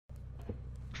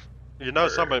You know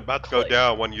something about to go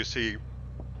down when you see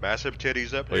massive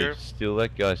titties up here? Wait, steal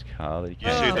that guy's car. You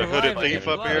see the hooded thief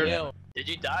up here? Did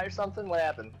you die or something? What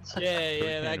happened?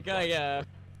 Yeah, that guy,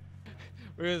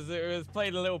 we was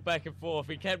playing a little back and forth.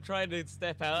 He kept trying to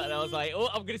step out, and I was like, oh,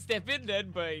 I'm gonna step in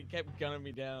then, but he kept gunning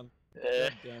me down.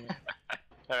 God damn it.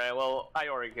 Alright, well, I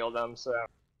already killed him, so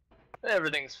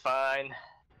everything's fine.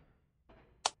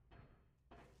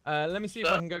 Let me see if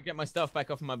I can go get my stuff back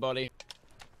off my body.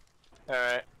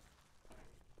 Alright.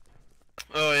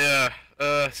 Oh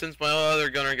yeah, since my other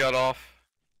gunner got off,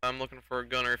 I'm looking for a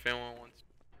gunner if anyone wants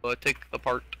to take the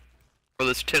part for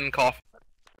this tin coffin.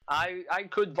 I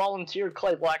could volunteer,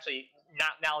 Clay. Well, actually,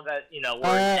 not now that, you know,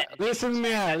 we're... listen to me,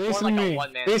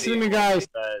 guys.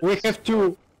 We have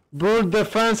to build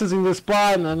defenses in the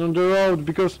spawn and on the road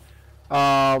because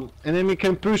enemy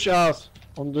can push us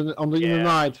on the in the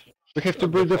night. We have to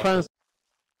build defense.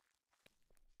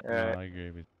 No, I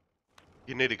agree with.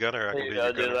 You need a gunner. I can be do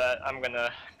your gunner. that. I'm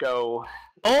gonna go.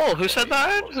 Oh, who said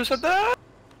that? Who said that?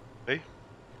 Me.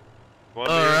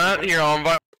 Alright, here,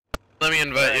 let me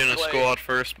invite you in a squad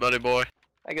first, buddy boy.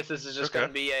 I guess this is just gonna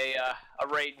be a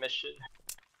raid mission,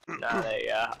 not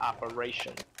a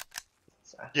operation.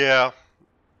 So. Yeah.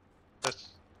 That's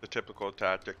the typical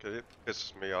tactic. It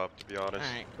pisses me off, to be honest.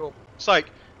 Alright, cool. It's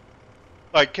like,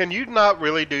 can you not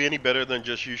really do any better than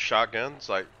just use shotguns?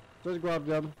 Like, Just grab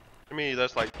them. to me,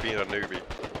 that's like being a newbie.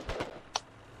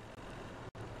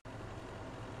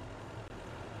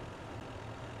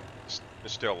 It's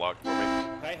still locked for me.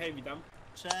 Hej, witam.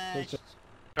 Cześć.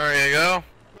 There you go.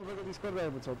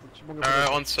 Alright,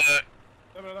 Alright, one sec.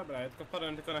 Dobra, ja tylko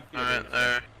wpadłem tylko na chwilę. Alright,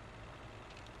 there.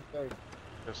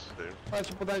 Yes, dude.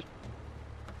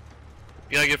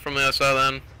 You gotta get from the other side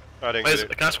then. I didn't Wait,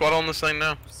 get it. can I squat on this thing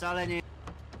now?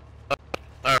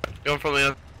 Alright, going from the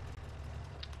other.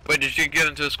 Wait, did you get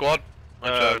into the squad?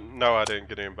 No, I didn't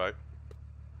get an invite.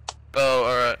 Oh,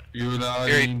 alright. You are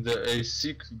Here, in the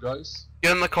A6, guys.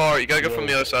 get in the car. You gotta go from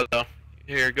the other side though.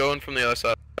 Here, go in from the other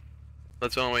side.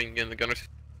 That's the only way you can get in the gunner.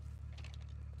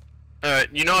 Alright,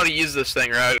 you know how to use this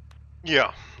thing, right?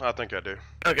 Yeah, I think I do.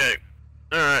 Okay.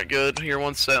 Alright, good. Here,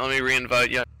 one sec. Let me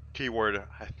re-invite you. Keyword,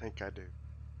 I think I do.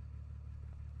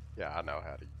 Yeah, I know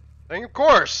how to. And of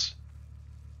course!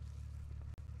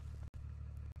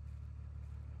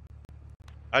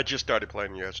 I just started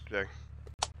playing yesterday.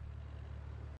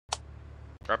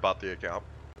 I bought the account.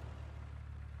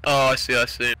 Oh, I see, I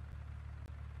see.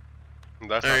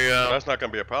 That's There you go. That's not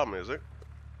gonna be a problem, is it?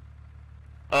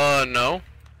 No.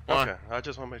 Why? Okay, I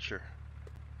just want to make sure.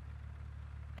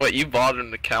 Wait, you bought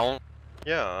an account?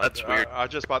 Yeah, That's weird. I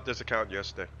just bought this account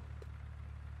yesterday.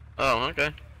 Oh,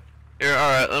 okay. Here,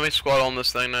 alright, let me squat on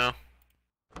this thing now.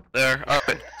 There,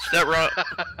 alright. Step right.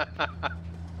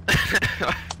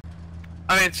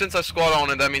 I mean, since I squat on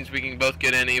it, that means we can both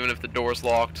get in even if the door's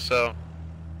locked, so.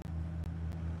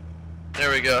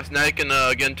 There we go. Now you can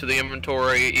get into the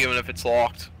inventory even if it's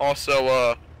locked.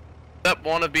 Also, step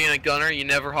one of being a gunner, you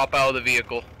never hop out of the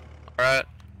vehicle. Alright?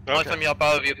 The only time you hop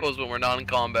out of the vehicle is when we're not in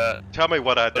combat. Tell me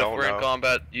what I But don't if we're know. in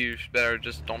combat, you better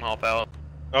just don't hop out.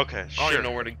 Okay, I don't even sure.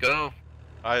 know where to go.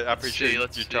 I appreciate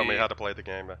let's you tell me see. how to play the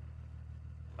game.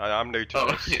 I'm new to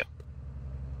Oh, this. yeah.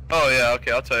 Oh, yeah,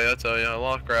 okay, I'll tell you. A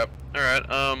lot of crap. Alright,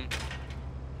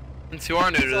 since you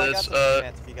are new to this,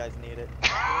 if you guys need it.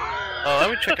 let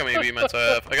me check how many VMATs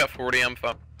I have. I got 40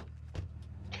 M5.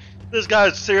 This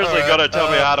guy's seriously Alright, gonna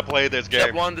tell me how to play this Step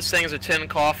game. one, this thing is a tin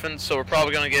coffin, so we're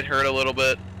probably gonna get hurt a little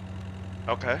bit.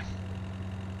 Okay.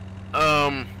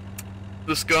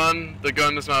 This gun, the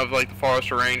gun does not have like the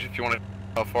farthest range. If you want to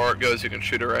how far it goes, you can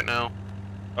shoot it right now.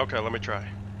 Okay, let me try.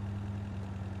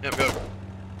 Yep, go.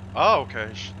 Oh,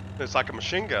 okay. It's like a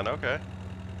machine gun, okay.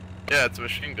 Yeah, it's a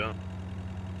machine gun.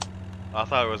 I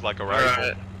thought it was like a rifle.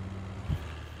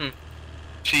 Alright.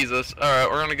 Jesus. Alright,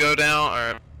 we're gonna go down.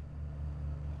 Alright.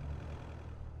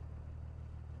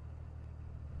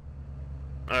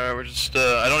 Alright, we're just,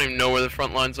 I don't even know where the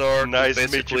front lines are. Nice to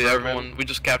meet Basically, you, everyone, we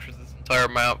just captured this entire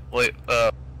map late,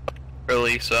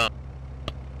 early, so.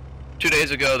 2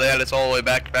 days ago, they had us all the way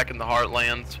back in the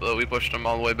heartland, so we pushed them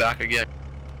all the way back again.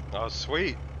 Oh,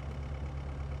 sweet.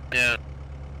 Yeah.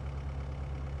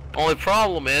 Only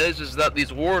problem is that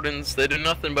these wardens, they do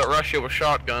nothing but rush you with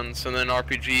shotguns, and then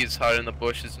RPGs hide in the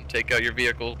bushes and take out your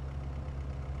vehicle.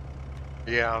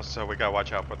 Yeah, so we gotta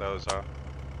watch out for those, huh?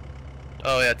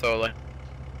 Oh yeah, totally.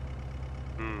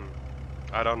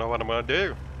 I don't know what I'm gonna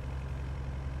do.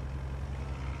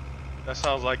 That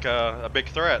sounds like a big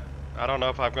threat. I don't know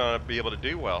if I'm gonna be able to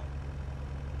do well.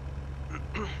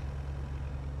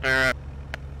 Alright.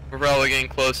 We're probably getting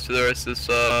close to the rest of this,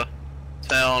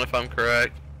 town, if I'm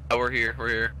correct. Oh, we're here.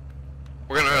 We're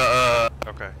gonna,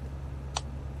 Okay.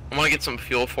 I'm gonna get some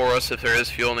fuel for us if there is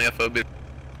fuel in the FOB.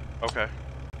 Okay.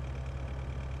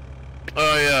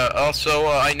 Oh yeah, also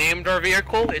I named our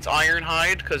vehicle, it's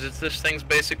Ironhide, because this thing's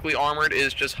basically armored,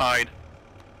 is just hide.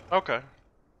 Okay.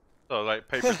 So like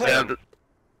paper thin.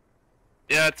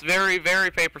 Yeah, it's very, very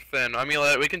paper thin. I mean,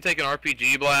 we can take an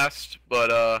RPG blast,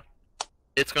 but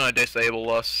it's gonna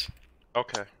disable us.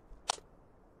 Okay.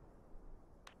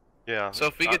 Yeah. So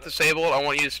if we get disabled, I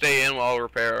want you to stay in while I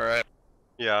repair, alright?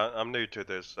 Yeah, I'm new to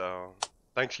this, so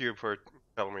thanks you for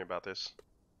telling me about this.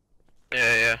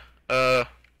 Yeah. Trying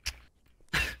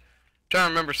to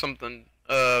remember something.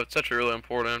 It's actually really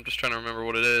important. I'm just trying to remember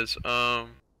what it is.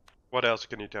 What else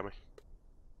can you tell me?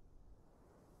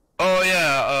 Oh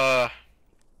yeah.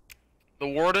 The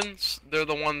wardens. They're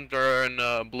the ones that are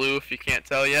in blue. If you can't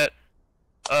tell yet.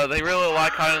 They really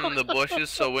like hiding in the bushes.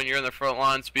 So when you're in the front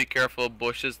lines, be careful of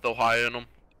bushes. They'll hide in them.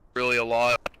 Really a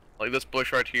lot. Like this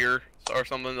bush right here, or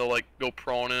something. They'll like go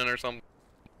prone in or something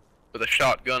with a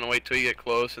shotgun. Wait till you get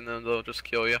close, and then they'll just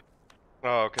kill you.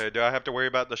 Oh, okay. Do I have to worry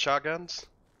about the shotguns?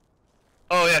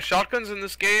 Oh yeah, shotguns in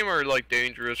this game are like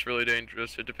dangerous, really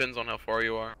dangerous. It depends on how far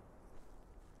you are.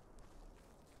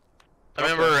 I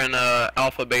remember in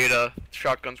Alpha Beta,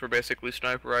 shotguns were basically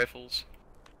sniper rifles.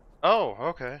 Oh,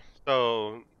 okay.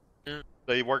 So yeah.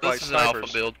 They work this like is snipers. An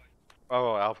alpha build.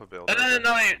 Oh, alpha build. Okay.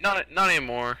 Not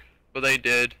anymore, but they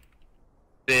did.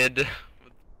 Big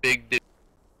did.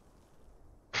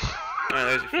 Alright,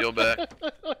 there's your fuel back.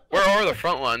 Where are the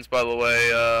front lines, by the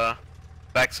way,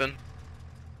 Baxon?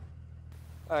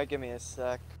 Alright, give me a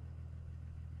sec.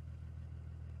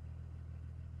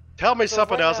 Tell me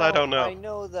something right else now, I don't know. I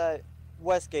know that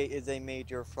Westgate is a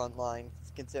major front line,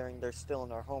 considering they're still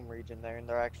in our home region there, and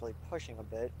they're actually pushing a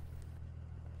bit.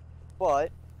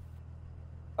 But,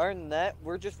 other than that,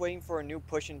 we're just waiting for a new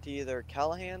push into either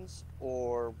Callahan's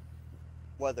or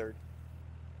Weathered.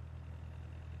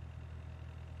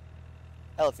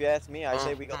 Hell, if you ask me, I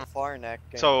say we go to Far Neck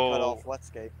and cut off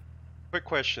Westgate. Quick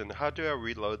question, how do I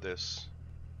reload this?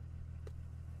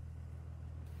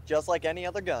 Just like any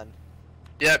other gun.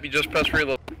 Yep, you just press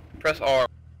reload. Press R.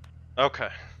 Okay.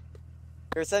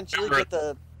 You essentially get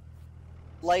the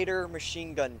lighter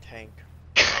machine gun tank.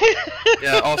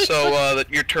 Yeah, also,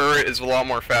 your turret is a lot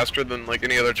more faster than like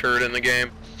any other turret in the game.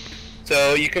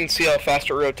 So you can see how fast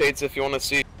it rotates if you want to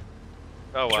see.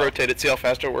 Oh, wow. Just rotate it, see how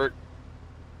fast it works.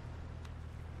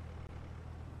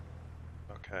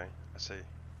 Okay, I see.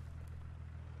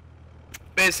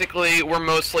 Basically, we're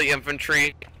mostly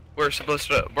infantry. We're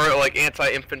like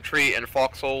anti-infantry and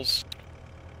foxholes.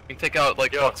 You can take out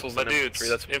like foxholes and infantry.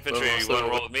 That's infantry. You wanna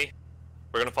roll with me?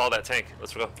 We're gonna follow that tank.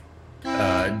 Let's go.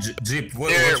 Jeep, what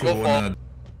we'll you wanna...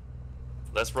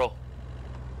 Let's roll.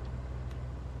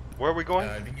 Where are we going?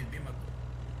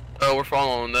 Oh, we're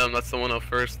following them. That's the one up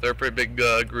first. They're a pretty big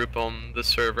group on this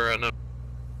server right now.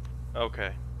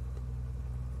 Okay.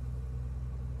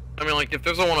 I mean, like, if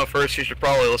there's a one up first, you should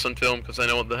probably listen to them because they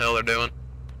know what the hell they're doing.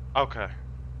 Okay.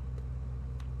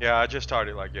 Yeah, I just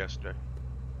started like yesterday.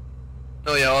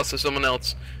 Oh yeah, also someone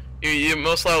else. You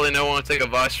most likely know want to take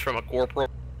advice from a corporal.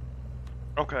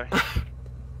 Okay.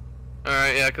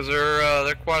 Alright, yeah, because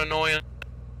they're quite annoying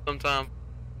sometimes.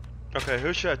 Okay,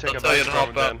 who should I take They'll advice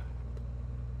from then?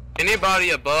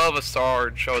 Anybody above a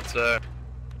sarge, I would say.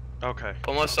 Okay.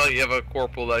 Unless you have a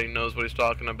corporal that he knows what he's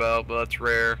talking about, but that's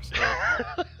rare. So.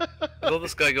 I let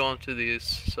this guy go into these,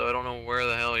 so I don't know where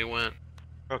the hell he went.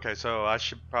 Okay, so I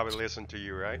should probably listen to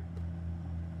you, right?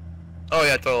 Oh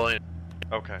yeah, totally.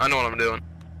 Okay. I know what I'm doing.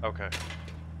 Okay.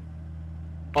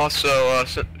 Also,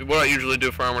 what I usually do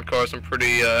for armored cars, I'm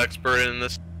pretty expert in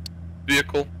this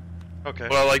vehicle. Okay.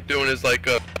 What I like doing is like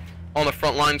on the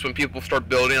front lines when people start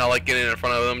building, I like getting in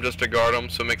front of them just to guard them,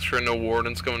 so make sure no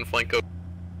wardens come and flank up.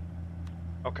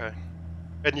 Okay.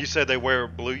 And you said they wear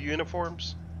blue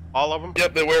uniforms? All of them?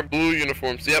 Yep, they wear blue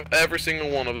uniforms. Yep, every single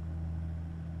one of them.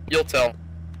 You'll tell.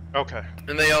 Okay.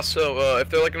 And they also, if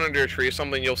they're like under a tree or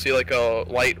something, you'll see like a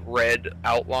light red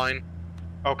outline.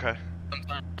 Okay.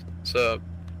 Sometimes. So,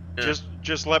 yeah.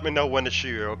 Just let me know when to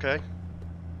shoot, okay?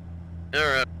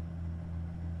 Alright.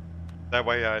 That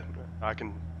way I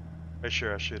can make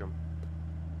sure I shoot them.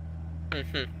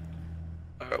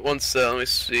 Alright, once, let me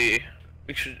see.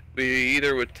 We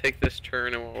either would take this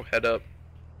turn and we'll head up.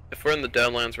 If we're in the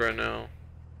Deadlands right now,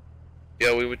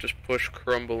 yeah, we would just push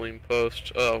Crumbling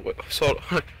Post. Wait, so,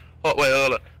 oh,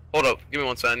 wait, hold up. Give me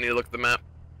 1 second. I need to look at the map.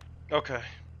 Okay.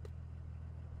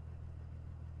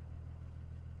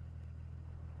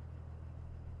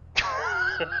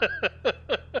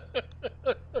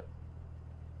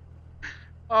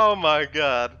 Oh my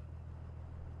god.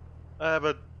 I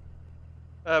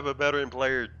have a veteran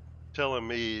player telling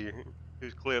me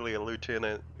He's clearly a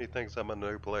lieutenant. He thinks I'm a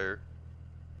new player.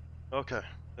 Okay.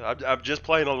 I'm just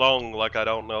playing along like I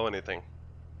don't know anything.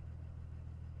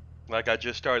 Like I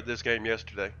just started this game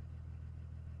yesterday.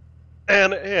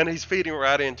 And he's feeding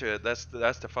right into it. That's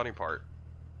the funny part.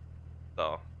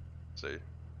 So, see.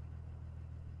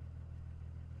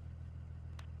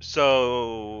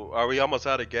 So, are we almost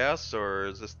out of gas, or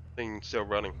is this thing still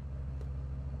running?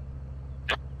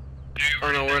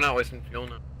 Oh no, we're not wasting fuel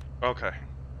now. Okay.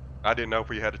 I didn't know if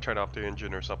we had to turn off the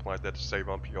engine or something like that to save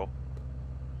on fuel.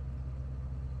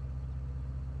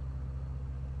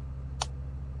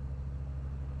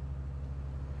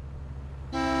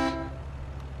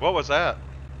 What was that?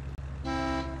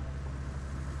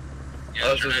 Oh,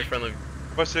 this is a friendly.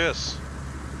 What's this?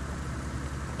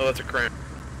 Oh, that's a crane.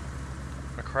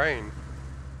 A crane.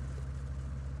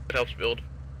 It helps build.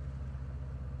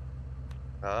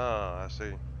 Ah, I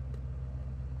see.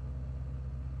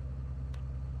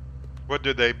 What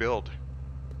did they build?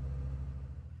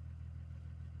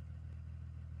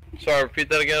 Sorry, repeat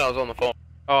that again. I was on the phone.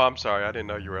 Oh, I'm sorry. I didn't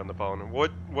know you were on the phone.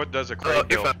 What does a crane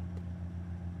build?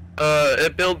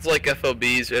 It builds like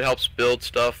FOBs. It helps build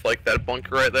stuff like that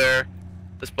bunker right there.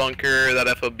 This bunker, that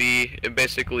FOB. It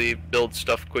basically builds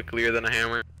stuff quicker than a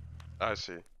hammer. I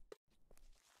see.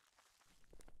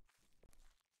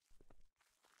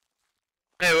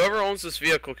 Hey, whoever owns this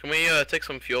vehicle, can we take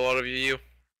some fuel out of you?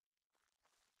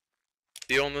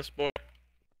 Do you own this boy?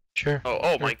 Sure.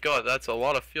 Oh my god, that's a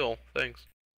lot of fuel. Thanks.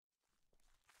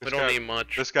 We don't need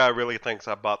much. This guy really thinks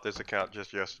I bought this account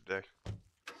just yesterday.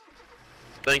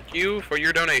 Thank you for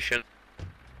your donation.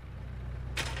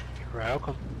 You're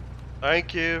welcome.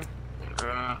 Thank you.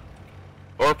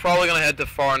 We're probably gonna head to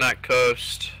Farnack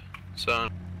Coast, so.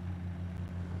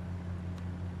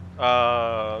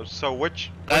 So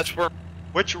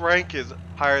which rank is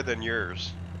higher than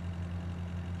yours?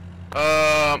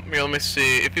 Here, let me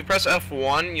see. If you press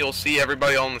F1, you'll see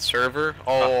everybody on the server,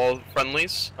 all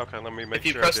friendlies. Okay, let me make sure. If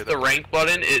you sure press the rank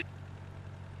button, it.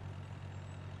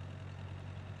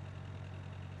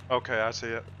 Okay, I see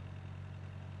it.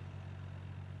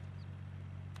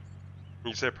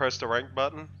 You said press the rank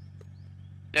button?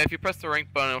 Yeah, if you press the rank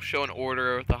button, it'll show an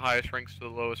order of the highest ranks to the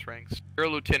lowest ranks. You're a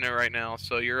lieutenant right now,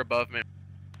 so you're above me.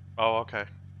 Oh, okay.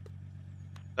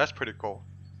 That's pretty cool.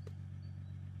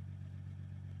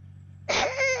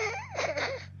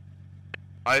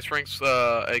 Highest ranks,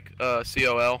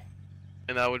 COL,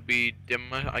 and that would be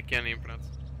Dimma. I can't even pronounce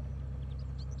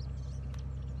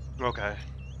it. Okay.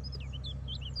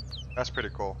 That's pretty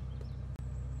cool.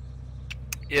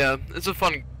 Yeah, it's a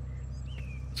fun.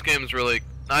 This game is really.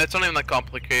 It's not even that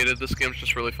complicated. This game's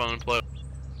just really fun to play.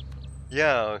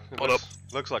 Yeah, it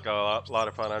looks like a lot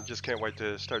of fun. I just can't wait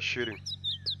to start shooting.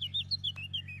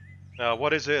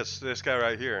 What is this? This guy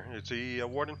right here. Is he a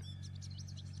warden?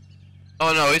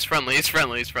 Oh no, he's friendly. He's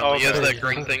friendly. He's friendly. Okay. He has that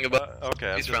green thing about.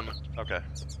 Okay. He's friendly. Okay.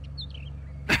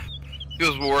 If he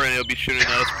was warden, he'll be shooting at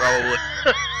us probably.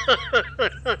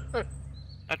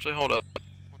 Actually, hold up.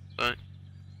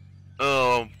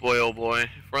 Oh boy, oh boy.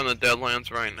 If we're in the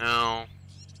Deadlands right now.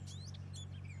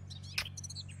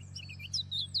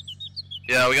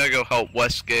 Yeah, we gotta go help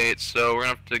Westgate, so we're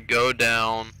gonna have to go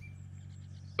down,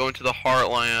 go into the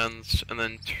Heartlands, and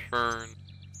then turn.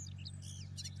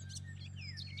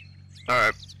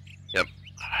 Alright. Yep.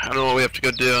 I don't know what we have to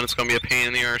go do, and it's gonna be a pain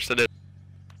in the arse to do.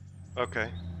 Okay.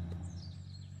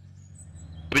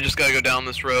 We just gotta go down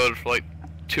this road for like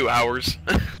 2 hours.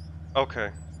 Okay.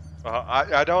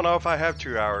 I don't know if I have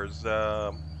 2 hours.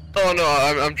 Oh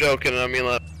no, I'm joking. I mean,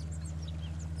 like,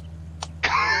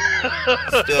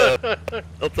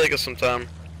 it'll take us some time.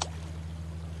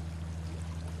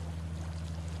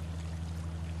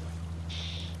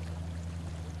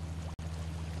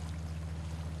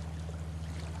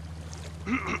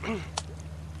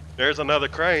 There's another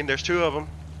crane. There's 2 of them.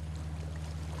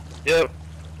 Yep.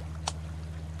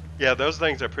 Yeah, those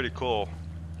things are pretty cool.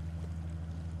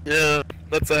 Yeah,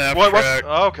 that's a half What? track.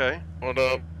 Oh, okay. Hold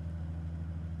up.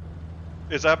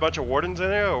 Is that a bunch of wardens in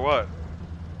there or what?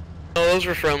 Oh, those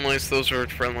are friendlies. Those are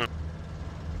friendly.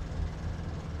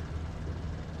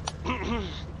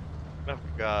 Oh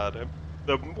God,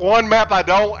 the one map I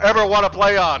don't ever want to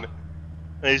play on,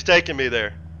 and he's taking me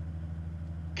there.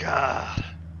 God.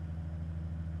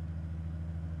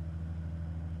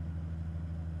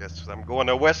 Guess I'm going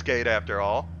to Westgate after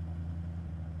all.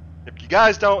 If you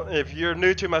guys don't, if you're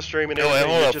new to my stream and everything,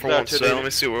 hold up for one second. Let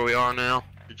me see where we are now.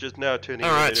 You're just now tuning in.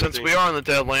 Alright, since we are in the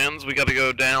Deadlands, we gotta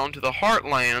go down to the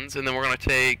Heartlands, and then we're gonna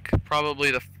take probably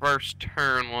the first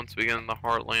turn once we get in the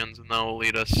Heartlands, and that will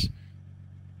lead us.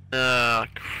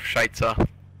 Scheitza.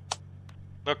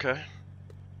 Okay.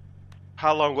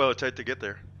 How long will it take to get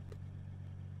there?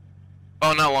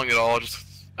 Oh, not long at all. Just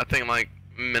I think like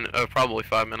probably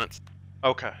 5 minutes.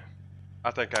 Okay.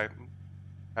 I think I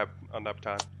have enough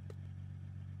time.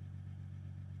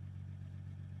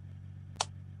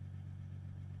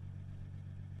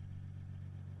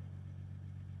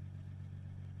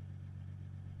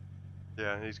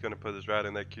 Yeah, he's gonna put us right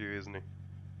in that queue, isn't he?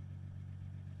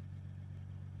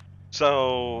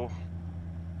 So,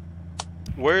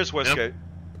 where's Westgate?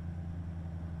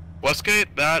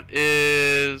 Westgate, that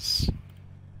is...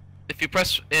 If you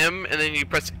press M and then you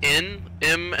press N,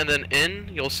 M and then N,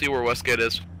 you'll see where Westgate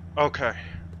is. Okay.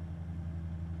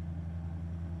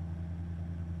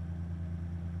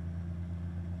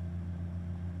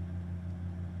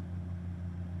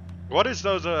 What is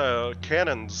those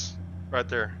cannons right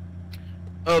there?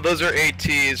 Oh, those are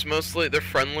ATs. Mostly they're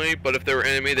friendly, but if they were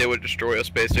enemy, they would destroy us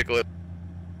basically.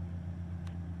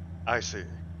 I see.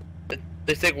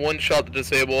 They take one shot to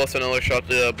disable us, another shot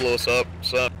to blow us up.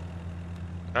 So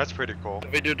that's pretty cool.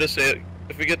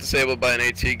 If we get disabled by an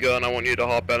AT gun, I want you to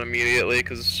hop out immediately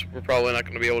because we're probably not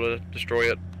going to be able to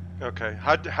destroy it. Okay.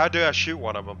 How do I shoot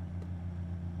one of them?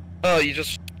 Oh, you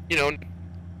just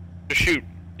just shoot.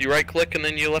 You right click and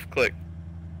then you left click.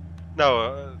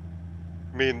 No,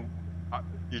 I mean,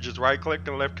 you just right click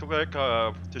and left click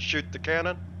to shoot the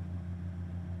cannon?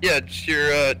 Yeah,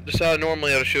 just how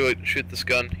normally I would shoot this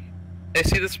gun. Hey,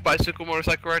 see this bicycle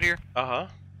motorcycle right here? Uh-huh.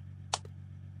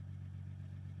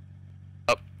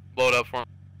 Blow it up for him.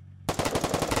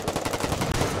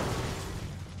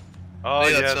 Oh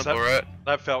yes, simple, right?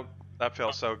 that felt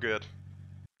so good.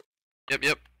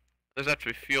 Yep. There's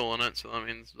actually fuel in it, so that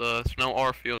means it's no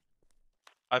R fuel.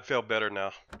 I feel better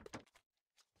now.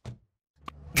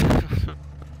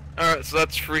 Alright, so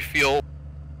that's free fuel.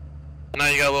 Now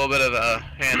you got a little bit of a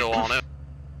handle on it.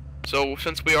 So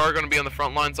since we are going to be on the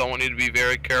front lines, I want you to be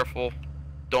very careful.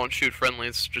 Don't shoot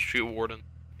friendlies, just shoot warden.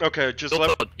 Okay,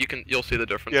 you'll see the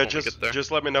difference. Yeah, when we get there.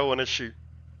 just let me know when to shoot.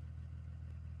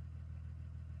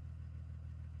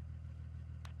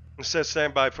 It says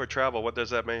stand by for travel. What does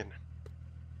that mean?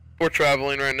 We're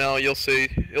traveling right now. You'll see.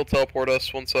 He'll teleport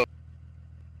us once up.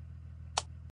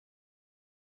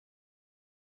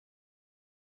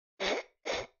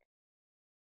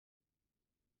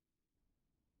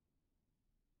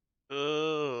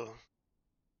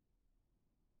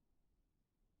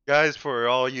 Guys, for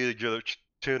all you that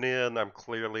tune in, I'm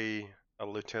clearly a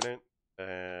lieutenant,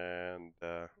 and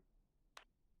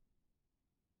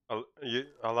hello?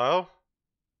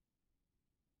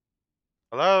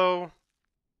 Hello?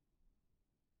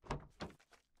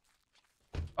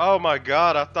 Oh my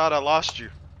god, I thought I lost you.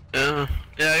 Yeah,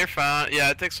 you're fine. Yeah,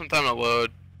 it takes some time to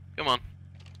load. Come on.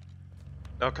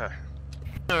 Okay.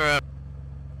 Alright.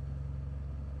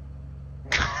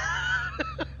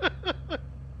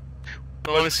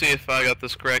 So let me see if I got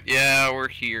this correct. Yeah, we're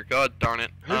here. God darn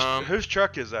it. Whose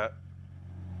truck is that?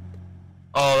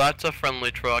 Oh, that's a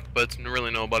friendly truck, but it's really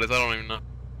nobody's. I don't even know.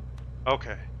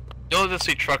 Okay. You'll just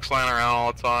see trucks lying around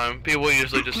all the time. People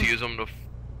usually just use them to,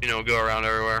 go around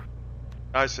everywhere.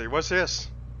 I see. What's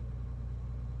this?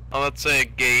 Oh, that's a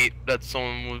gate that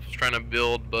someone was trying to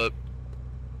build, but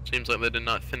seems like they did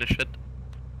not finish it.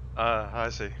 I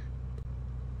see.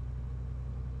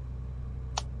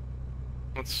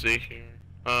 Let's see here.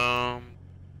 Yeah,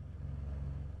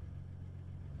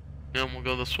 we'll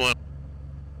go this way.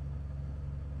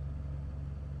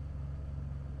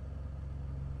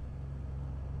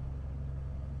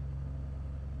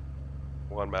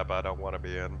 One map I don't want to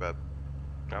be in, but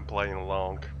I'm playing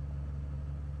along.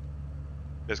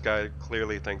 This guy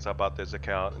clearly thinks I bought this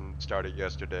account and started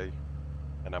yesterday.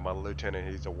 And I'm a lieutenant,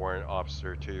 he's a warrant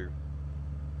officer too.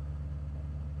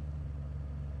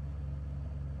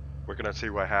 We're gonna see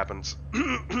what happens.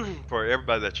 For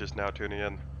everybody that's just now tuning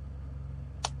in.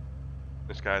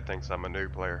 This guy thinks I'm a new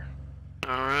player.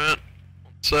 Alright.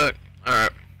 1 sec.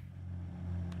 Alright.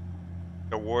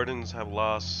 The wardens have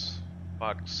lost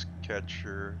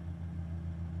Foxcatcher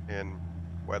in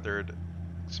Weathered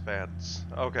Expanse.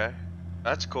 Okay.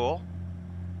 That's cool.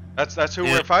 That's who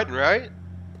we're fighting, right?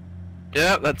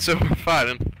 Yeah, that's who we're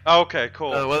fighting. Okay,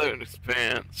 cool. Weathered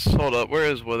Expanse. Hold up, where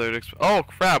is Weathered Expanse? Oh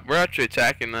crap, we're actually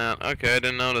attacking that. Okay, I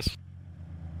didn't notice.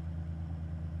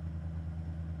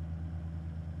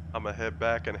 I'm gonna head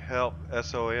back and help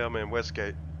SOM in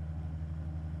Westgate.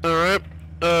 Alright.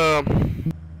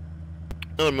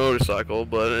 Another motorcycle,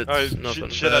 but it's nothing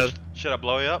bad. Should I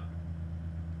blow you up?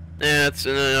 Yeah, it's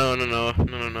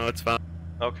no, it's fine.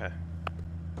 Okay.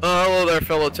 Hello there,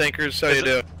 fellow tankers. How you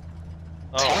doing?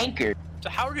 Tanker. So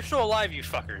how are you still alive, you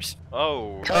fuckers?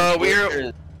 Oh.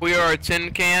 We are a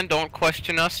tin can. Don't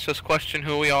question us. Just question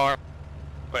who we are.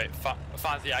 Wait,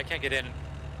 Fonzie, I can't get in.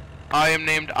 I am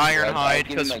named Ironhide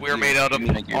because we're made out of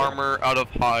armor out of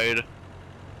hide.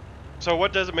 So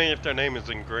what does it mean if their name is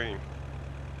in green?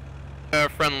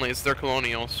 Friendlies, they're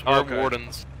colonials. We're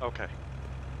wardens. Okay.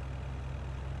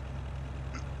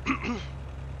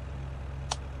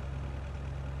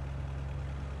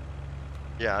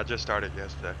 Yeah, I just started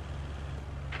yesterday.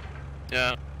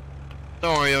 Yeah.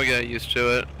 Don't worry, you'll get used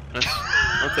to it.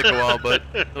 It'll take a while, but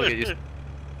you'll get used to it.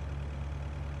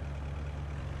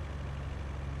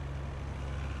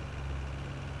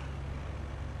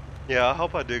 Yeah, I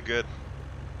hope I do good.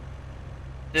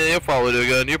 Yeah, you'll probably do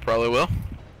good. You probably will.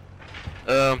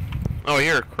 Oh,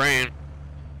 you're a crane.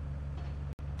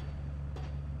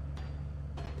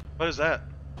 What is that?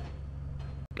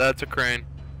 That's a crane.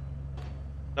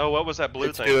 No, what was that blue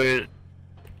It's thing? doing.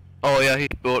 Oh yeah, he's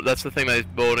built. That's the thing that he's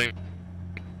building.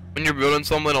 When you're building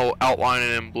something, it'll outline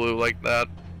it in blue like that.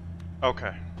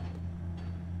 Okay.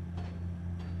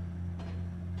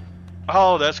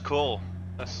 Oh, that's cool.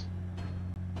 That's.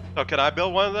 So can I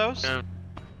build one of those?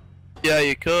 Yeah,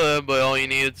 you could, but all you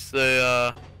need is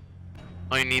the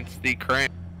crane.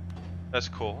 That's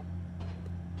cool.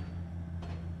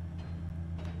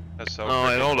 That's so. Oh,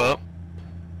 wait, freaking hold cool. up.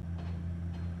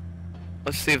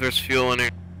 Let's see if there's fuel in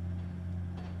here.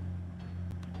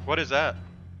 What is that?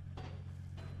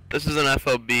 This is an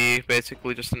FOB,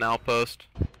 basically just an outpost.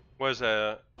 What is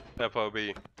a FOB?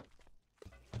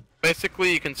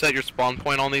 Basically, you can set your spawn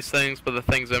point on these things, but the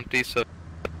thing's empty, so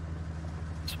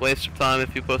it's a waste of time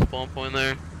if you put a spawn point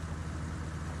there.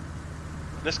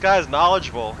 This guy's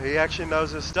knowledgeable. He actually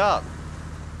knows his stuff.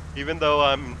 Even though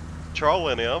I'm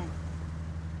trolling him.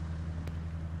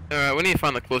 Alright, we need to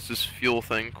find the closest fuel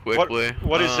thing quickly.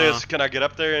 What is this? Can I get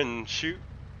up there and shoot?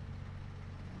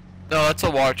 No, that's a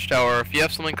watchtower. If you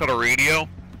have something called a radio,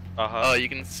 you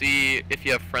can see if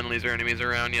you have friendlies or enemies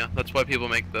around you. That's why people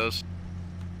make those.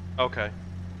 Okay.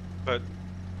 But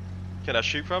can I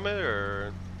shoot from it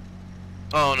or?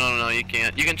 Oh no, you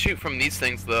can't. You can shoot from these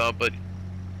things though, but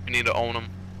you need to own them.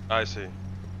 I see.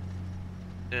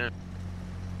 Yeah.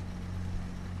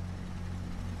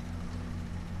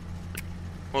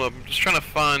 Hold up, I'm just trying to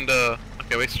find.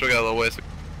 Okay, we still got a little ways.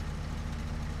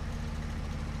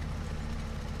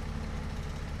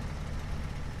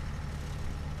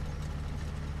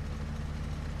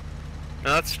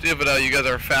 Now that's stupid how you guys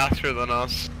are faster than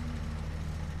us.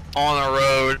 On the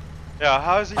road. Yeah,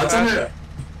 how is he faster?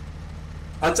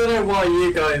 I don't know why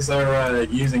you guys are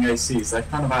using ACs. They're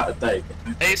kind of out of date.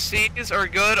 ACs are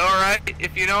good, alright.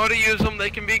 If you know how to use them, they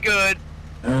can be good.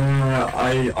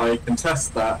 I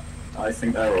contest that. I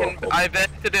think they're awful. I beg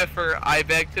to differ. I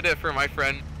beg to differ, my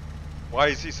friend. Why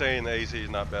is he saying the AC is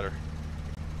not better?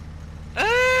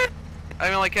 I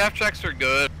mean, like, half tracks are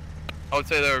good. I would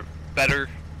say they're better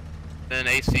than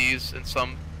ACs in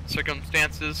some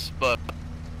circumstances, but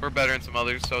we're better in some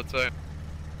others, so I would say.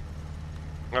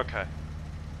 Okay.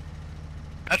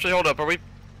 Actually, hold up. Are we?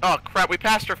 Oh crap! We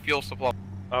passed our fuel supply.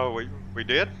 Oh, we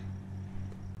did?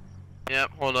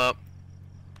 Yep. Hold up.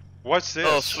 What's this?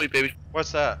 Oh, sweet baby.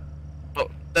 What's that? Oh,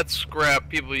 that's scrap.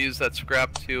 People use that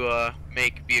scrap to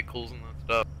make vehicles and that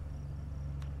stuff.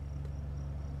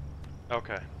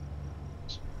 Okay.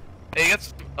 Hey, you got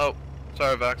some... Oh,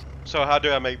 sorry, Vax. So how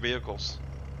do I make vehicles?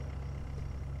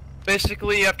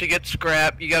 Basically, you have to get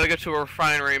scrap. You gotta go to a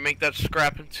refinery, make that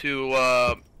scrap into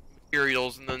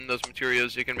materials, and then those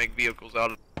materials you can make vehicles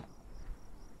out of.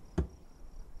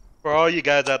 For all you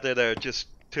guys out there that are just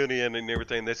tuning in and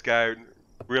everything, this guy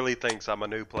really thinks I'm a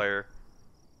new player.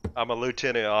 I'm a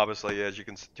lieutenant, obviously, as you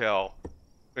can tell.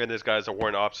 And this guy's a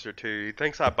warrant officer too. He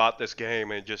thinks I bought this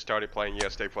game and just started playing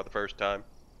yesterday for the first time.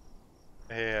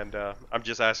 And I'm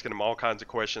just asking him all kinds of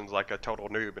questions like a total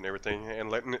noob and everything,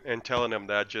 and telling him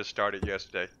that I just started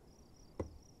yesterday.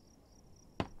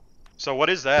 So what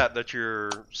is that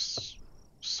you're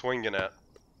swinging at?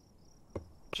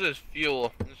 This is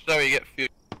fuel. This is how you get fuel.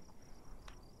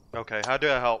 Okay, how do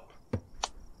I help?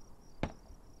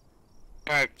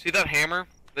 Alright, see that hammer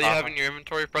that you have in your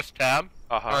inventory? Press tab.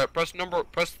 Alright, press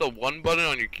the 1 button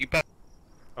on your keypad.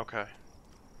 Okay.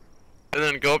 And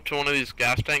then go up to one of these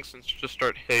gas tanks and just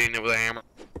start hitting it with a hammer.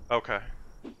 Okay.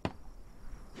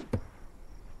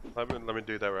 Let me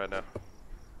do that right now.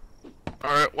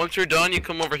 Alright, once you're done, you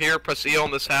come over here, press E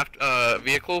on this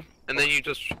vehicle, and then you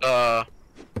just, I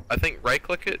think right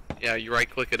click it? Yeah, you right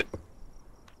click it.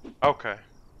 Okay.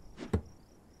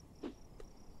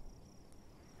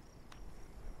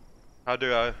 How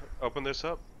do I open this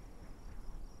up?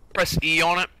 Press E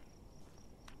on it.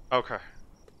 Okay.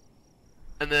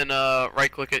 And then,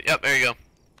 right click it. Yep, there you go.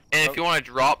 And if you want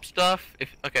to drop stuff,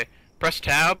 press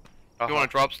tab. If you want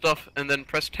to drop stuff, and then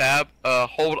press tab,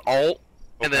 hold Alt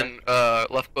And then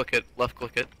left click it. Left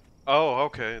click it. Oh,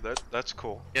 okay. That's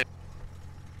cool. Yeah.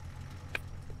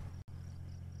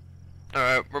 All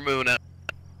right, we're moving out.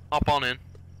 Hop on in.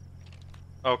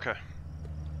 Okay.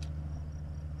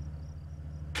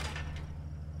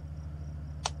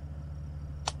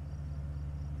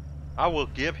 I will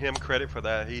give him credit for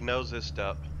that. He knows his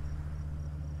stuff.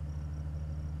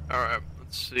 All right.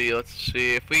 Let's see. Let's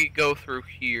see if we go through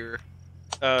here.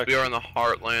 We are in the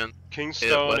Heartland.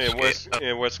 Kingstone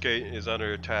and Westgate is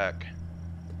under attack.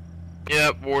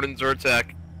 Yep, wardens are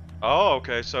attack. Oh,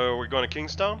 okay. So we're going to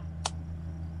Kingstone?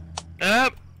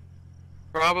 Yep.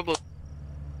 Probably.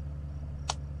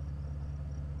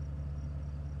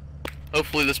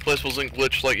 Hopefully this place wasn't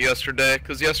glitched like yesterday,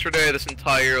 because yesterday this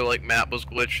entire like map was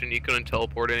glitched and you couldn't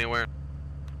teleport anywhere.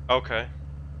 Okay.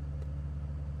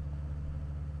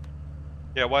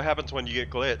 Yeah, what happens when you get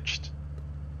glitched?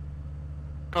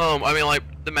 I mean, like,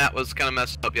 the map was kind of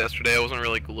messed up yesterday. It wasn't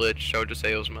really glitched. I would just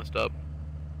say it was messed up.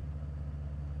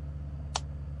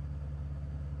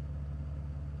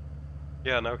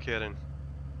 Yeah, no kidding.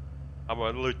 I'm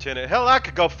a lieutenant. Hell, I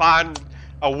could go find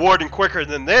a warden quicker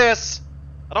than this.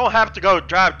 I don't have to go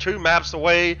drive 2 maps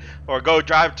away or go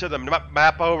drive to the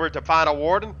map over to find a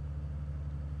warden.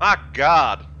 My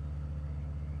God.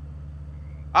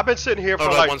 I've been sitting here for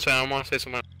Hold like... on one second, I want to say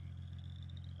something.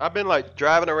 I've been like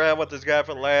driving around with this guy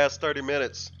for the last 30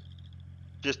 minutes.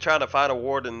 Just trying to find a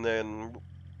warden and...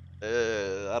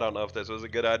 I don't know if this was a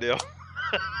good idea.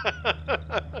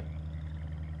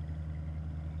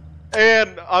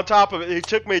 And on top of it, he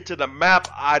took me to the map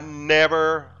I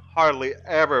never, hardly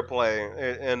ever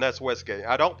play, and that's Westgate.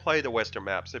 I don't play the Western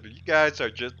maps. If you guys are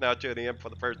just now tuning in for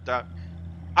the first time,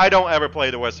 I don't ever play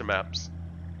the Western maps.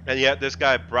 And yet this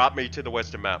guy brought me to the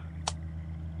Western map.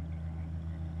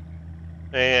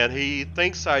 And he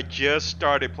thinks I just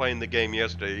started playing the game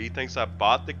yesterday. He thinks I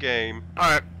bought the game.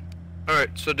 Alright,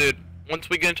 so dude, once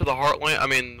we get into the Heartland, I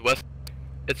mean, West,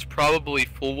 it's probably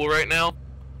full right now.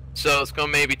 So it's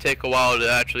gonna maybe take a while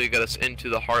to actually get us into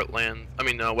the Heartland. I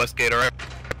mean, Westgate, alright?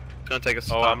 It's gonna take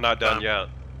us Oh, I'm not done yet.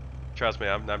 Trust me,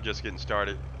 I'm just getting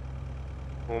started.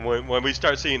 When we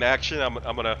start seeing action, I'm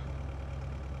gonna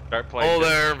start playing. Oh,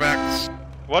 there, Vex.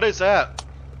 What is that?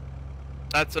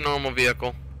 That's a normal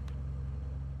vehicle.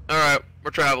 Alright,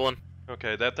 we're traveling.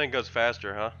 Okay, that thing goes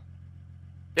faster, huh?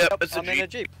 Yep, it's I'm in a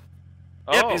Jeep.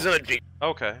 Oh. Yep, he's in a Jeep.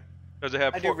 Okay. Does it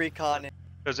have I do recon.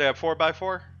 Does it have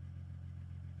 4x4?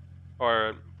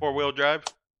 Or 4-wheel drive?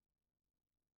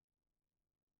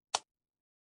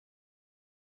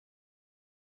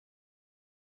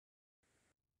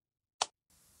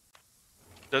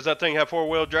 Does that thing have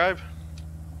 4-wheel drive?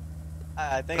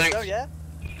 I think so, yeah.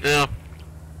 Yeah.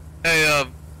 Hey,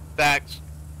 Vax.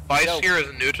 Vice here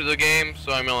is new to the game,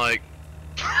 so I mean, like,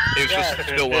 he's just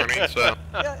still learning, so.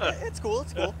 Yeah, it's cool,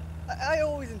 it's cool. I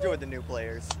always enjoy the new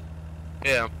players.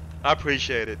 Yeah. I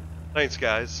appreciate it. Thanks,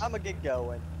 guys. I'm gonna get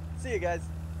going. See you guys.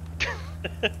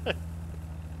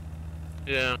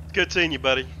 Yeah. It's good seeing you,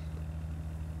 buddy.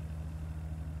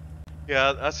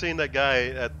 Yeah, I seen that guy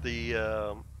at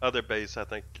the other base, I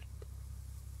think.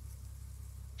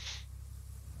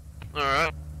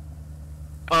 Alright.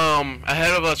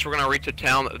 Ahead of us, we're gonna reach a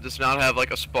town that does not have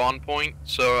like a spawn point,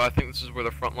 so I think this is where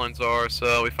the front lines are,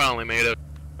 so we finally made it.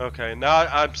 Okay, now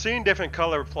I'm seeing different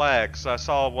color flags. I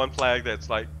saw one flag that's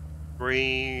like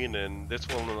green, and this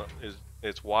one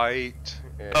it's white.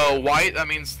 Oh, white, that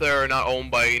means they're not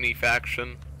owned by any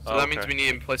faction. So that means Okay. we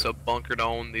need to place a bunker to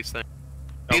own these things.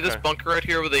 See this bunker right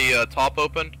here with the top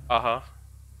open? Uh-huh.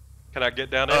 Can I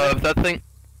get down there? If that thing...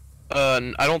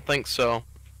 I don't think so.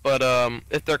 But,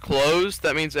 if they're closed,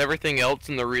 that means everything else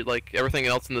in the everything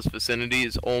else in this vicinity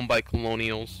is owned by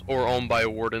colonials, or owned by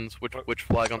wardens, which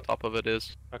flag on top of it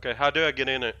is. Okay, how do I get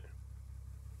in it?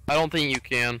 I don't think you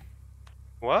can.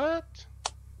 What?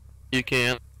 You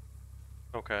can't.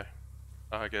 Okay.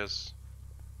 I guess.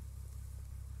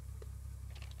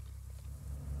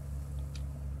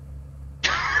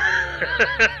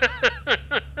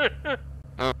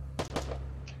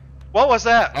 What was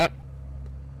that?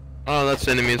 Oh, that's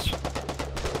enemies.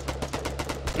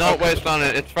 No, wait, it's not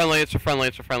it. It's friendly, it's a friendly,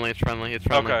 it's a friendly, it's friendly, it's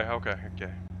friendly. Okay.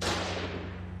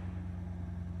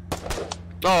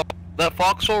 Oh, that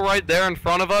foxhole right there in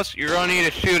front of us, you're gonna need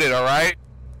to shoot it, alright?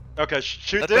 Okay,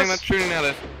 shoot that this? Thing that's shooting at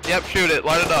us. Yep, shoot it,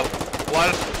 light it up.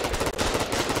 Light it.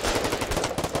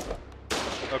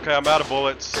 Okay, I'm out of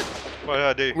bullets. What do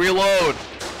I do? Reload.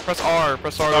 Press R to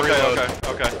reload.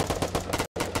 Okay.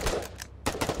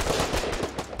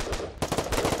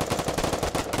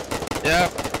 Yeah,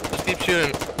 just keep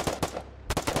shooting.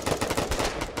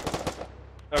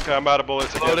 Okay, I'm out of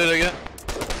bullets again. Load it again.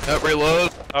 Yep,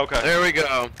 reload. Okay. There we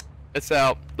go. It's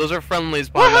out. Those are friendlies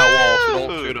behind that wall, so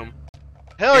don't shoot them.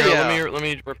 Hell Here, yeah! Let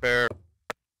me repair.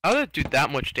 How did it do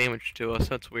that much damage to us?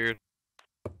 That's weird.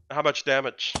 How much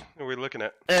damage are we looking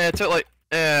at? It took like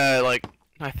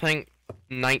I think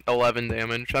 11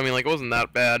 damage. I mean, like it wasn't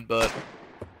that bad, but.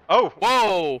 Oh!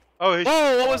 Whoa! Oh, he's...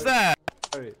 Whoa! What was that?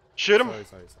 Sorry. Shoot him?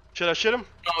 Sorry. Should I shoot him?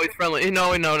 No, he's friendly.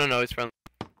 No, he's friendly.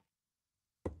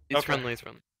 He's Okay. friendly. He's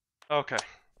friendly. Okay.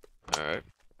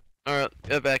 Alright,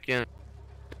 get back in.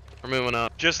 We're moving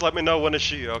up. Just let me know when to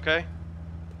shoot, okay?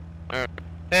 Alright.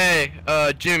 Hey,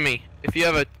 Jimmy, if you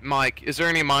have a mic, is there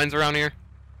any mines around here?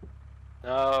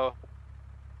 No.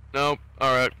 Nope.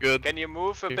 Alright, good. Can you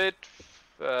move a bit?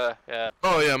 Yeah.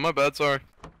 Oh yeah, my bad, sorry.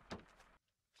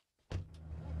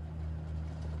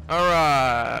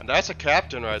 Alright. That's a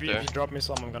captain right If there. you drop me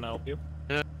some, I'm gonna help you.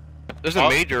 Yeah. There's a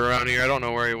major around here, I don't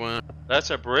know where he went. That's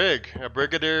a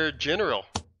brigadier general.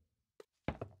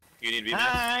 You need to be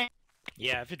Hi!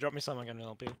 Yeah, if you drop me some, I'm gonna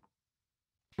help you.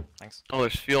 Thanks. Oh,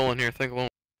 there's fuel in here, think alone.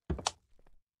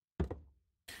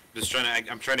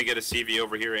 I'm trying to get a CV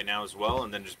over here right now as well,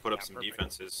 and then just put up some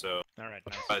defenses. So. Alright,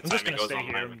 nice. By the I'm time just it gonna goes stay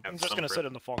online, here. we have I'm just some gonna for sit it.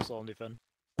 in the foxhole and defend.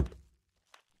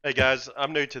 Hey guys,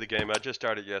 I'm new to the game. I just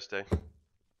started yesterday.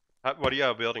 What are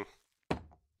y'all building?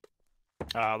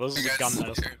 This is a gun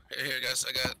nest. Here, guys,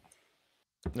 I got.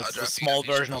 It's a small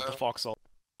version of the foxhole.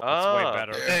 Ah, It's way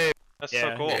better. Hey, that's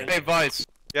so cool. Hey, Vice.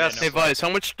 Yes. Hey, Vice. How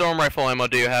much storm rifle ammo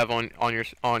do you have on you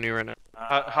right now?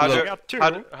 How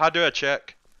do I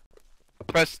check?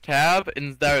 Press tab,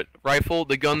 and that rifle,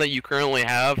 the gun that you currently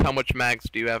have, how much mags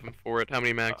do you have for it? How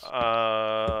many mags?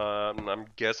 I'm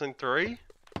guessing 3.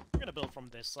 I'm gonna build from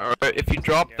this side. Alright, if you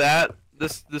drop that,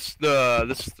 this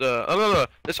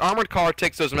armored car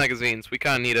takes those magazines. We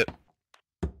kinda need it.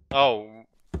 Oh,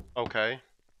 okay.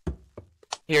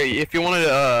 Here, if you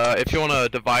wanna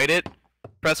divide it,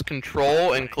 press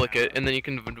Control and click it, and then you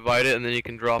can divide it, and then you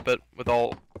can drop it with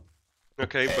all.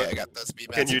 Okay, Hey, but I got those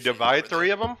can you divide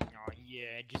 3 of them? Oh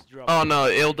yeah, just drop. Oh no,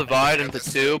 it'll divide into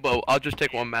 2, but I'll just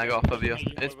take 1 mag off of you.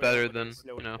 It's better than,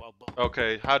 you know.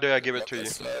 Okay, how do I give it to you?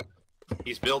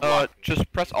 He's built.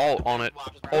 Just press Alt on it.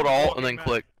 Hold Alt and then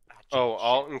click. Oh,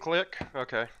 Alt and click?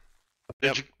 Okay.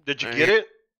 Did you There get you- it?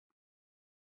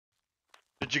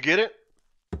 Did you get it?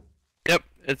 Yep,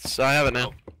 I have it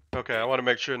now. Okay, I want to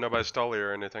make sure nobody stole it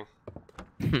or anything.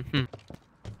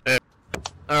 Yeah.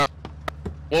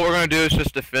 What we're gonna do is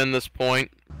just defend this point.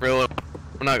 Really,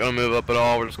 we're not gonna move up at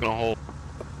all. We're just gonna hold.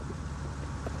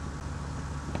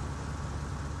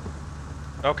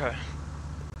 Okay.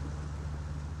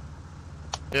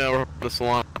 Yeah, we're this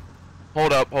line.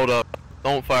 Hold up.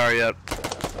 Don't fire yet.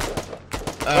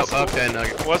 Oh, okay,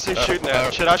 Nugget. What's he shooting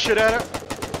at? Should I shoot at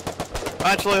it?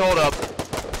 Actually, hold up.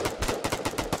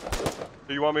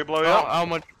 Do you want me to blow you up? How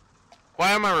much?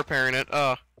 Why am I repairing it?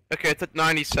 Okay, it's at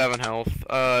 97 health.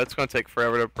 It's gonna take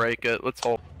forever to break it. Let's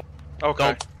hold.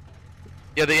 Okay.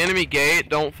 Yeah, the enemy gate,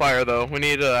 don't fire though. We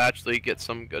need to actually get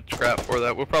some good scrap for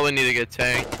that. We'll probably need to get a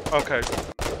tank. Okay.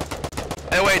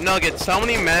 Hey, wait, Nuggets, how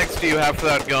many mags do you have for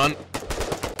that gun?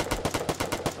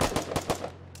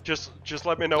 Just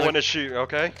let me know when to shoot,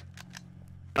 okay?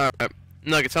 Alright.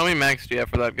 Nuggets, how many mags do you have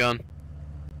for that gun?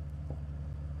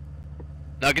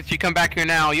 Nuggets, you come back here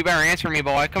now. You better answer me,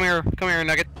 boy. Come here,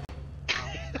 Nugget.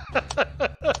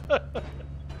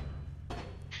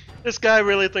 This guy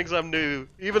really thinks I'm new,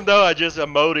 even though I just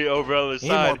emoted over on the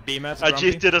side. I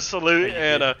just did a salute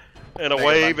and a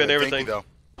wave and everything.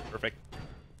 Perfect.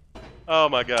 Oh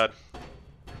my god,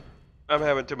 I'm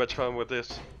having too much fun with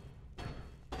this.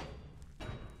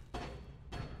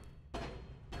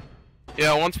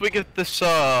 Yeah, once we get this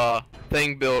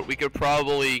thing built, we could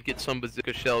probably get some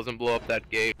bazooka shells and blow up that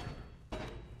gate.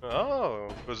 Oh,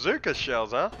 bazooka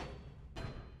shells, huh?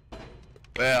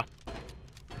 Yeah.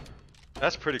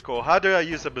 That's pretty cool. How do I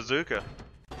use a bazooka?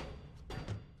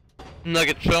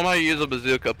 Nugget, show them how you use a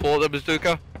bazooka. Pull the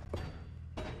bazooka.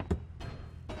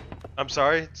 I'm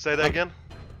sorry, say that again?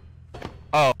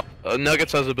 Oh,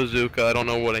 Nuggets has a bazooka. I don't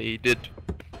know what he did.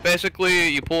 Basically,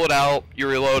 you pull it out, you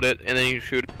reload it, and then you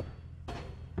shoot it.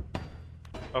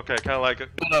 Okay, kind of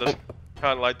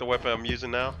like the weapon I'm using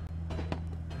now.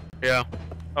 Yeah.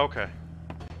 Okay.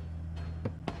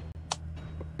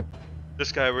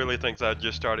 This guy really thinks I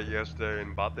just started yesterday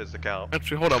and bought this account.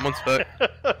 Actually, hold on one sec.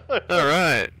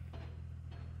 Alright.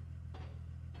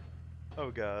 Oh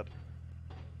god.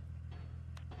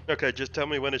 Okay, just tell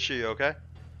me when to shoot, okay?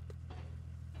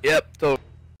 Yep, so...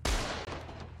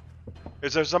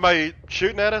 Is there somebody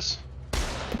shooting at us?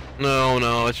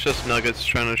 No, it's just Nuggets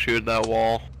trying to shoot that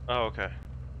wall. Oh, okay.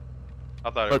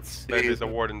 I thought it was maybe the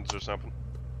wardens or something.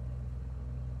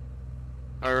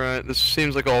 Alright, this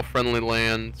seems like all friendly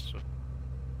lands.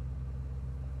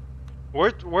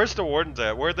 Where's the wardens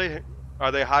at? Where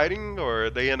are they hiding, or are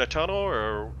they in a tunnel,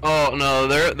 or? Oh no,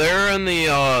 they're in the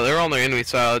they're on the enemy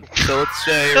side. So let's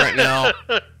say right now,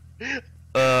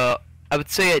 I would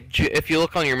say if you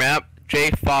look on your map,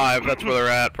 J5, that's where they're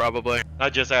at probably. I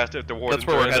just asked if the wardens That's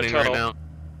where were we're in heading the tunnel. right now.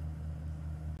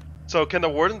 So can the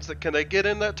wardens, can they get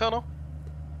in that tunnel?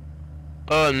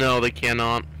 No, they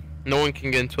cannot. No one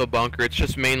can get into a bunker. It's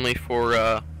just mainly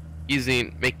for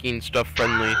making stuff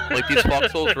friendly. Like these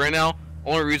foxholes right now.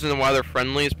 Only reason why they're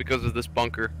friendly is because of this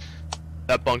bunker.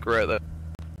 That bunker right there.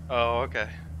 Oh, okay.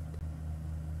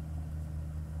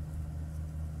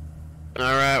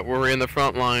 Alright, we're in the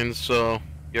front lines, so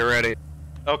get ready.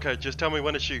 Okay, just tell me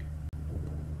when to shoot.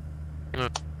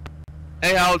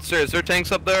 Hey, Howitzer, is there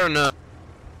tanks up there or no?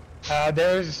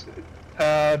 There's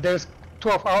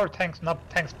 12 our tanks, not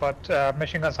tanks, but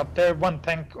machine guns up there. One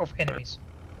tank of enemies.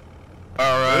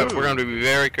 Alright, we're going to be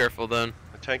very careful then.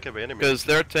 A tank of enemies. Because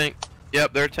their tank,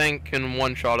 yep, their tank can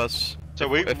one-shot us. So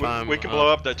we can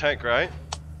blow up the tank, right?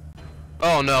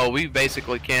 Oh no, we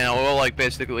basically can't. We'll like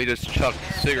basically just chuck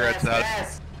cigarettes at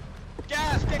it.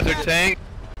 Gas! Is there tank?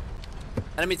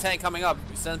 Enemy tank coming up.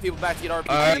 Send people back to get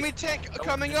RPG. Enemy tank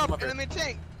coming up! Enemy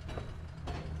tank!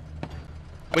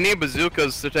 We need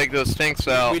bazookas to take those tanks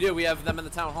out. We do. We have them in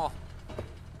the town hall.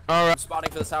 Alright.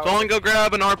 Spotting for the tower. Someone go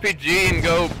grab an RPG and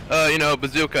go, you know,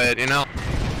 bazooka it, you know?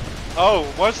 Oh,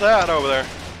 what's that over there?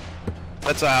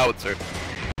 That's a howitzer.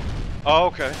 Oh,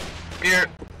 okay. Here,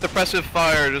 suppressive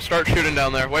fire. Just start shooting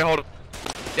down there. Wait, hold it.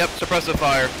 Yep, suppressive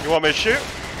fire. You want me to shoot?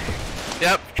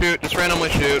 Yep, shoot. Just randomly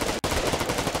shoot.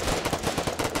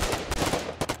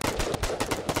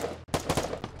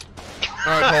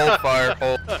 Alright, hold fire.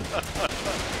 Hold.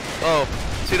 Oh,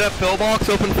 see that pillbox?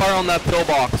 Open fire on that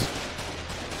pillbox.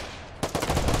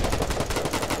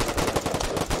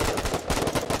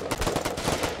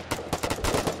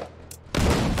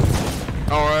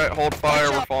 Alright, hold fire.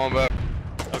 We're falling back.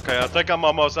 Okay, I think I'm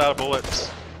almost out of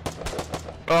bullets.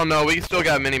 Oh no, we still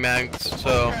got mini mags,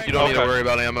 so you don't need to worry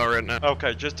about ammo right now.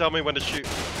 Okay, just tell me when to shoot.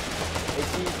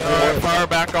 Fire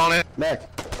back on it.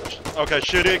 Okay,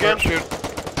 shoot it again? Shoot.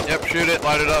 Yep, shoot it,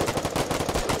 light it up.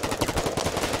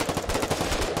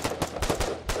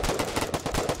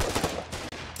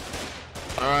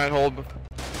 Alright, hold.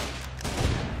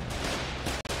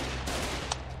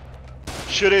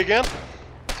 Shoot it again?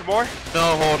 Some more?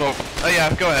 No, hold. Oh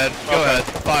yeah, go ahead. Go ahead.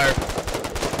 Fire.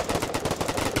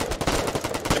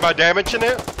 Am I damaging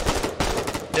it?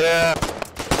 Yeah,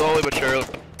 slowly but surely.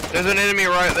 There's an enemy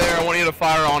right there. I want you to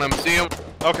fire on him. See him?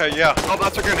 Okay, yeah. Oh,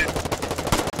 that's a grenade.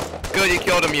 Good, you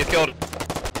killed him. You killed him.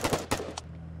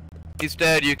 He's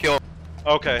dead. You killed him.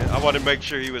 Okay, I wanted to make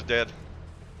sure he was dead.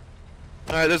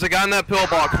 Alright, there's a guy in that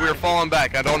pillbox. We are falling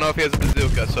back. I don't know if he has a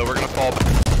bazooka, so we're gonna fall back.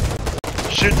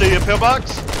 Shoot the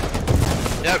pillbox?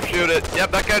 Yep, shoot it.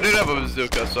 Yep, that guy did have a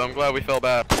bazooka, so I'm glad we fell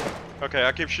back. Okay,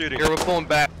 I keep shooting. Here, we're pulling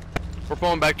back. We're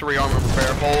pulling back to rearm and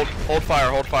repair. Hold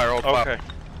fire, hold fire, hold fire. Okay.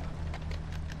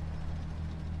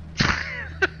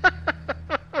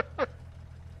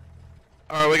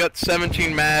 Alright, we got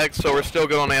 17 mags, so we're still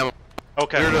good on ammo.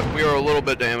 Okay. We are a little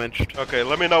bit damaged. Okay,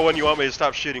 let me know when you want me to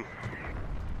stop shooting.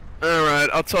 Alright,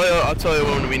 I'll tell you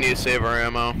when we need to save our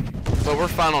ammo. But we're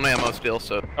fine on ammo still,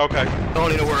 so. Okay.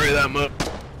 Don't need to worry that much.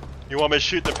 You want me to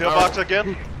shoot the pillbox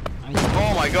again?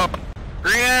 Oh my god.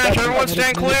 Green Ash, everyone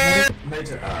stand clear!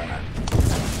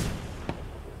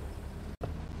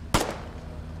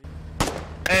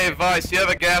 Hey Vice, you have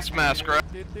a gas mask, right?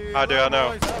 How do I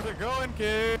know? How's it going,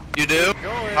 kid? You do?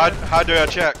 How do I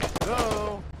check?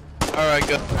 Go. Alright,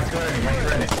 good.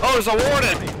 Oh, there's a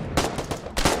warden!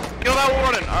 Kill that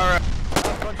warden! Alright.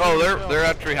 Oh, they're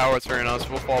actually howitzering us.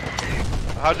 We'll fall.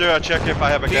 How do I check if I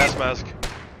have a gas mask?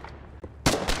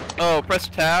 Oh, press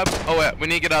tab. Oh wait, we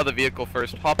need to get out of the vehicle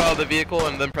first. Hop out of the vehicle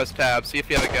and then press tab. See if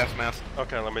you have a gas mask.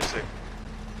 Okay, let me see.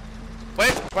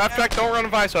 Wait, laugh track, don't run a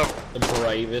Vice over. The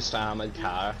bravest armored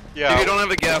car. Yeah. If you don't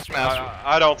have a gas mask.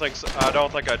 I don't think so. I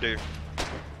don't think I do.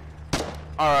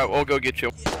 Alright, we'll go get you.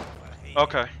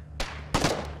 Okay.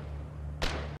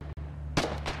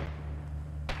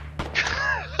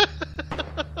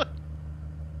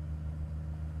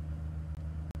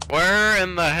 Where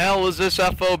in the hell is this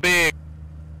FOB?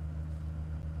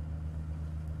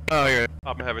 Oh, here.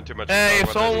 I'm having too much Hey, fun if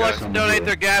with someone this wants guy. to donate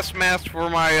their gas mask for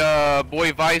my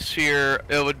boy Vice here,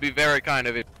 it would be very kind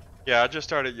of you. Yeah, I just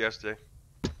started yesterday.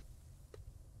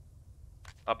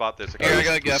 I bought this again. Here, I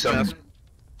got a gas mask.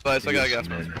 Vice, I got a gas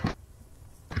mask.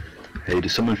 Hey,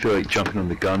 does someone feel like jumping on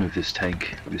the gun with this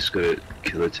tank? We just gotta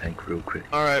kill a tank real quick.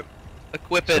 Alright.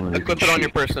 Equip it. Someone who Equip can it on your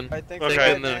shoot. person.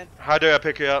 Okay, how do I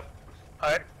pick you up?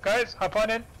 Alright, guys, hop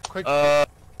on in. Quick.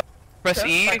 Press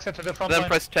E, Exit to the front then line.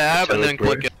 press tab, and then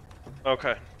click it.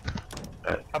 Okay.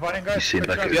 About in, guys. You seem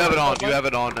like You have it on. You have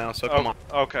it on now. So come on.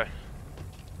 Okay.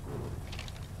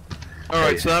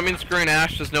 Alright, so that means green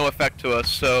ash has no effect to us.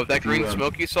 So that green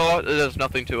smoke you saw, it does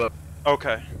nothing to it.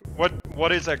 Okay.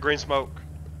 What is that green smoke?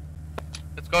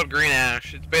 It's called green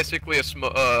ash. It's basically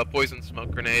a poison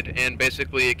smoke grenade, and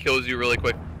basically it kills you really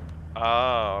quick.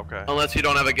 Ah, okay. Unless you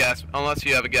don't have a gas, unless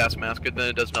you have a gas mask, then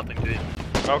it does nothing to you.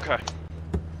 Okay.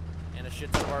 And a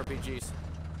shit ton of RPGs.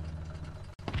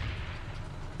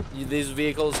 These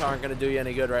vehicles aren't gonna do you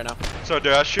any good right now. So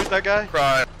do I shoot that guy?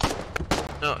 Cry.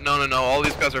 No. All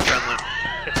these guys are friendly.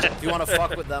 If you want to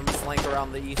fuck with them, flank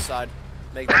around the east side.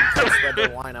 Make them spread their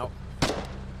line out.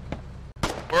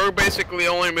 We're basically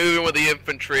only moving with the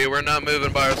infantry. We're not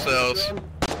moving by ourselves.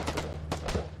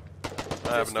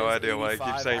 I have no idea why I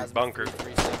keep saying bunker.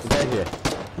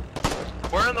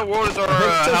 Where in the world is our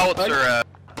howitzer at?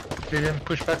 Didn't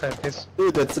push back like this.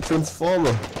 Dude, that's a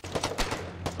transformer.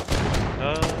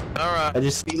 Alright. I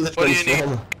just see the What do you need?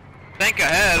 transformer. Think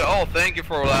ahead. Oh, thank you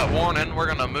for that warning. We're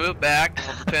gonna move back and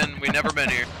we'll pretend we never been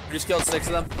here. We just killed 6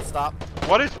 of them. Stop.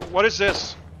 What is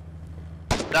this?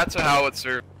 That's a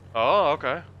howitzer. Oh,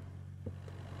 okay.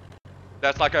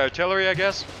 That's like artillery, I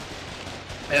guess?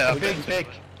 Yeah. Big.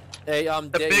 Hey, The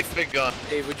Dave. big gun.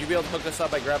 Dave, would you be able to hook us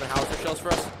up by grabbing howitzer shells for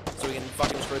us? So we can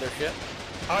fucking destroy their shit?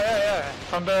 Oh yeah.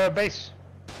 From the base.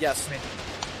 Yes.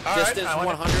 Alright, Distance I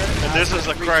want 100. And this is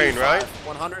a crane, right?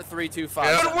 100,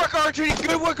 325. Good work, RG.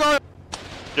 Good work, RG.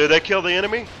 Did they kill the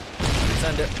enemy?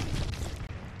 Send it.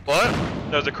 What?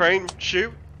 Does the crane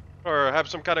shoot? Or have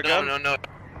some kind of gun? No.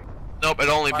 Nope, it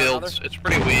only Fire builds. It's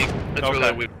pretty weak. It's Okay.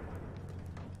 really weak.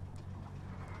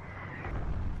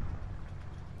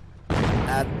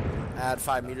 Add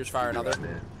 5 meters, fire another.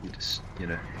 You just, do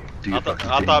I, your fucking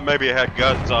I thing. thought maybe it had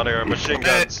guns on there, machine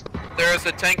guns. There's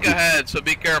a tank ahead, so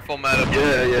be careful, madam.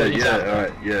 Yeah,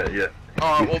 alright, yeah.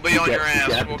 Alright, we'll be on your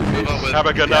ass. We'll move up with Have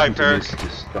a good night, Perk.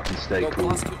 Just fucking stay Go cool.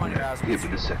 plus 2 on your ass. Give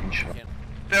it a second shot.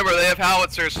 Remember, they have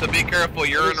howitzers, so be careful.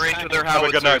 You're in range of their Have a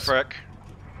howitzers. good night, Freck.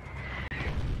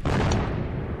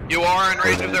 You are in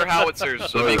range of their howitzers,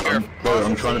 so be careful. Bro,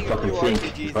 I'm trying to fucking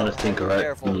think. Alright?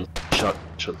 Careful. Shut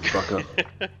the fuck up.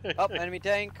 Up, enemy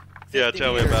tank. Yeah, 50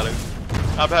 tell me meters. about it.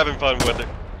 I'm having fun with it.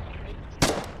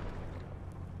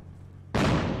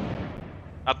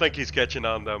 I think he's catching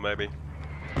on though, maybe.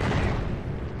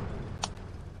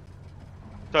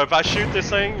 So if I shoot this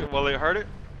thing, will it hurt it?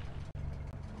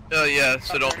 Yeah,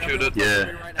 so don't shoot it.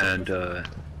 Yeah, and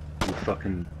we'll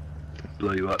fucking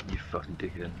blow you up, you fucking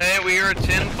dickhead. Hey, we are a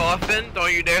tin coffin.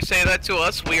 Don't you dare say that to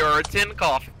us. We are a tin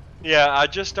coffin. Yeah, I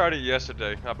just started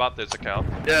yesterday. I bought this account.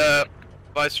 Yeah,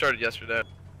 I started yesterday.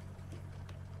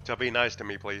 So be nice to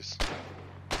me, please.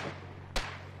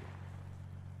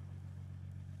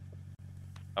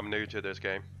 I'm new to this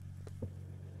game.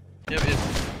 Yep,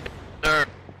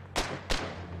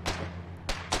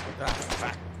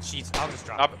 Jeez, I'll just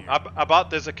drop it here. I bought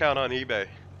this account on eBay.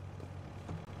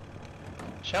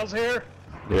 Shells here.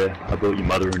 Yeah, I bought your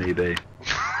mother on eBay.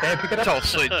 Can I pick it up? Oh,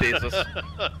 sweet Jesus.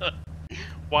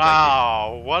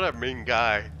 Wow, what a mean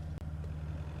guy.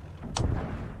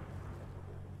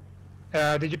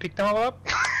 Did you pick them all up?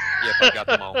 Yep, I got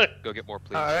them all. Go get more,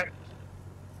 please. Alright.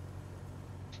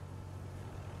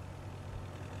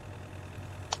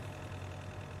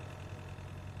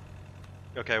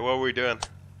 Okay, what are we doing?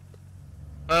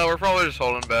 We're probably just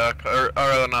holding back. I'd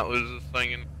rather not lose this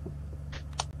thing.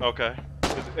 Okay.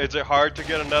 Is it hard to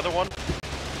get another one?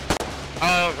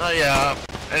 Yeah,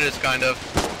 it is kind of.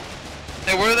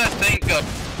 Hey, where did that tank go?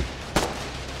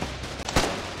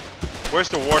 Where's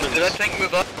the warning? Did that tank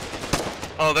move up?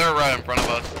 Oh, they're right in front of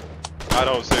us. I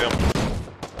don't see them.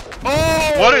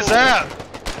 Oh! What is that?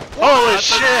 Holy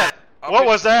shit! What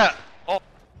was that? Oh,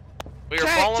 we are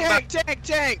falling back.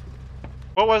 Tank!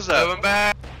 What was that? Moving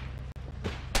back.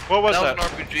 What was That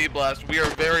that? was an RPG blast. We are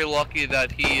very lucky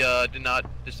that he did not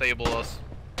disable us.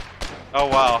 Oh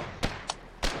wow.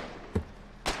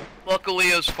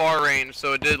 Luckily, it was far range,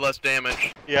 so it did less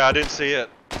damage. Yeah, I didn't see it.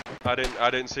 I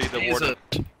didn't see the warning.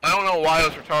 Jesus. I don't know why it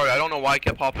was retarded. I don't know why it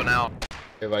kept popping out.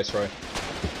 Hey, Viceroy.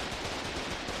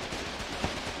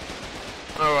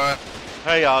 Alright.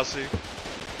 Hey, Aussie.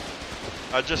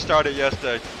 I just started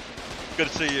yesterday. Good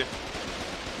to see you.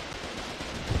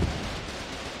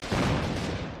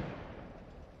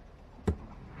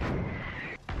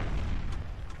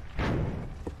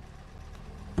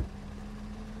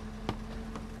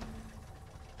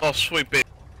 Oh, sweet baby.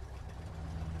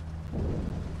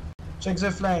 Check the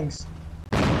flanks.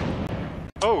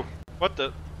 Oh, what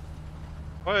the?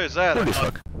 What is that? Holy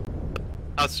fuck.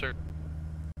 Sir.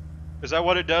 Is that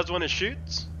what it does when it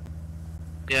shoots?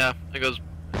 Yeah, it goes.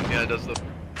 Yeah, it does the.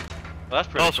 That's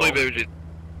pretty cool. Sweet baby.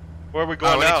 Where are we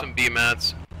going we now? need some B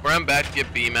mats. We're heading back to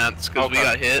get B mats because we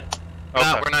got hit.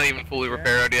 Okay. We're not even fully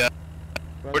repaired yet.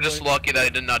 We're just lucky that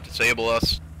it did not disable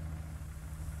us.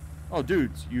 Oh,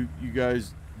 dudes, you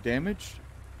guys damaged?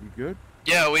 You good?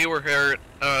 Yeah, we were hurt.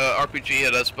 RPG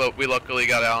hit us, but we luckily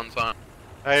got out in time.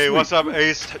 Hey, what's up,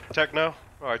 Ace Techno?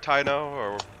 Or Tyno?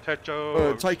 Or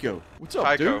Techo? Tycho. What's up,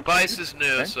 Tycho. dude? Vice is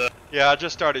new, so. Yeah, I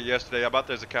just started yesterday. I bought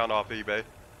this account off eBay.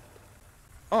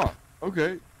 Oh,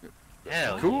 okay.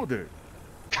 Yeah. Cool, dude.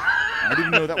 I didn't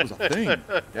even know that was a thing.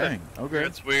 Dang. Okay.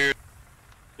 It's weird.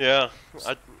 Yeah.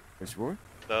 Viceroy?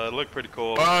 It looked pretty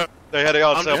cool. They had it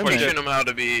on sale I'm for teaching them how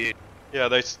to be. Yeah,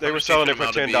 they were selling it for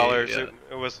 $10.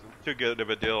 It was too good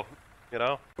of a deal, you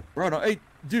know. Right on. Hey,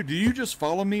 dude, did you just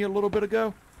follow me a little bit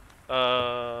ago?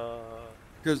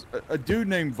 Because a dude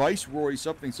named Viceroy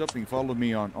something followed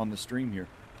me on the stream here.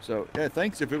 So yeah,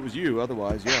 thanks if it was you.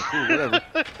 Otherwise, yeah, cool, whatever.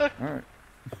 All right.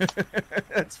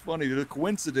 That's funny. The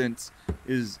coincidence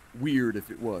is weird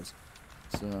if it was.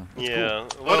 So yeah.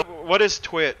 Cool. What is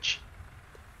Twitch?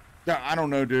 I don't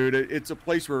know, dude. It's a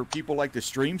place where people like to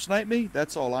stream snipe me.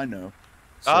 That's all I know.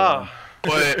 So.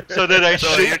 Wait, so did they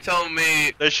shoot? You're telling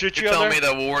me they shoot you? You're telling me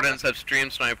that wardens have stream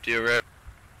sniped you, right?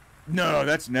 No,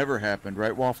 that's never happened,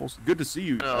 right, Waffles? Good to see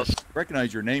you. No. I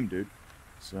recognize your name, dude.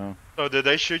 So. So did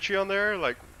they shoot you on there,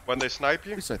 like when they snipe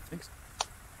you? At least I think so.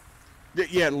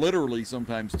 Yeah, literally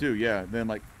sometimes too. Yeah, then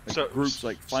like groups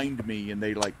like find me and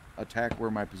they like attack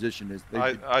where my position is.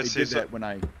 They did that when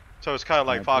I. So it's kind of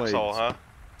like Foxhole, huh?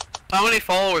 How many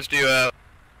followers do you have?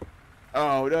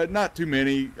 Oh, not too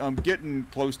many. I'm getting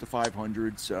close to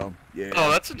 500, so yeah.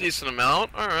 Oh, that's a decent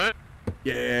amount. All right.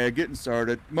 Yeah, getting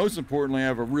started. Most importantly, I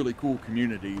have a really cool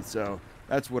community, so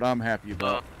that's what I'm happy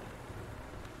about.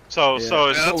 So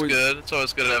that's good. It's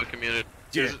always good to have a community.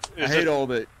 Yeah, I hate all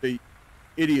the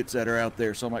idiots that are out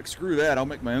there, so I'm like, screw that. I'll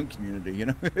make my own community, you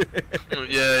know?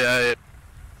 yeah.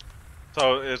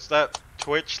 So is that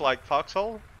Twitch like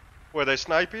Foxhole, where they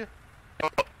snipe you?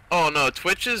 Oh no,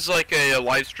 Twitch is like a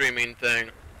live streaming thing.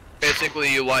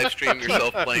 Basically, you live stream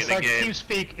yourself playing it's like the game.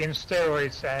 TeamSpeak in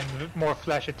steroids and more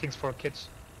flashy things for kids.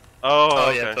 Oh,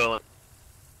 okay. Yeah, totally.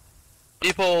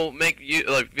 People make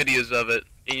like videos of it,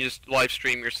 and you just live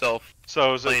stream yourself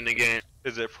playing the game.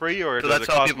 Is it free or So does that's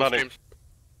it how cost people money? stream.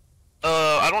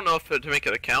 I don't know if to make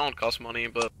an account costs money,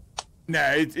 but.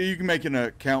 Nah, you can make an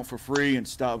account for free and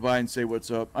stop by and say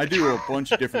what's up. I do a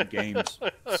bunch of different games,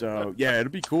 so yeah,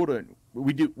 it'll be cool to.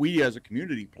 We as a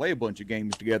community play a bunch of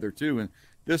games together too, and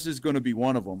this is going to be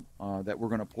one of them that we're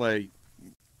going to play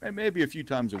maybe a few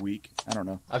times a week. I don't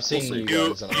know. I've seen you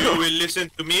will listen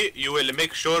to me. You will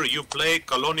make sure you play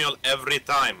Colonial every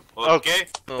time. Okay.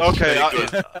 Okay.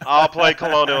 I'll play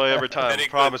Colonial every time.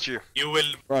 Promise you. You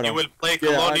will play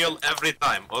Colonial every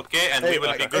time. Okay, and we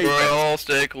will be good friends. All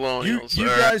stay Colonial. You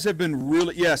guys have been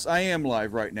really. Yes, I am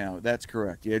live right now. That's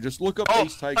correct. Yeah, just look up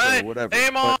Ace Tycho or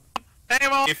whatever.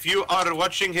 If you are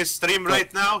watching his stream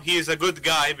right now, he is a good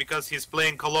guy because he's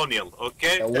playing Colonial,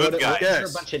 okay? Good guy. What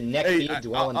a bunch of neckbeard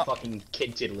dwelling fucking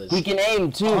kid tiddlers. He can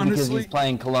aim too because he's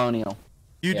playing Colonial.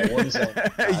 You do.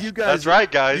 You guys. That's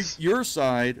right, guys. Your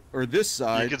side or this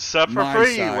side. You can sub for my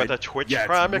free side. with a Twitch Yeah,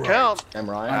 Prime right. account. I'm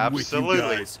right. I'm with you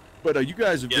Absolutely. guys. But you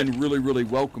guys have been really, really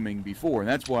welcoming before, and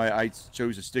that's why I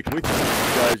chose to stick with you.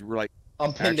 You guys were like,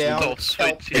 I'm pinned down.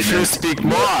 If you speak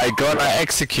more, I'm gonna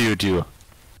execute you.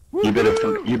 You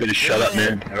better shut up,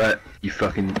 man. All right, you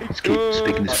fucking just keep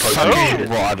speaking this fucking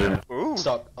warden.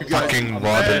 Stop. Fucking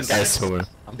warden asshole.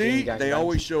 See, they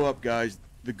always show up, guys.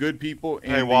 The good people.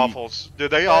 And Hey, Waffles. Do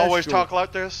they always talk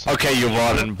like this? Okay, you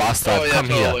warden bastard, come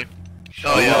totally.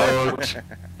 here.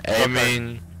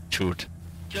 Aiming, shoot.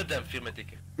 Kill them, film a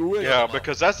ticket. Yeah,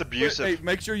 because that's abusive. Hey,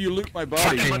 make sure you loot my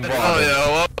body.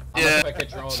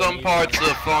 Some parts of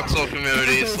the Foxhole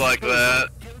community is like that.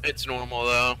 It's normal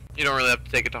though. You don't really have to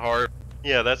take it to heart.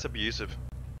 Yeah, that's abusive.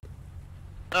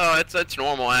 No, it's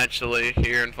normal actually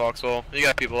here in Foxhole. You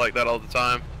got people like that all the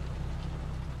time.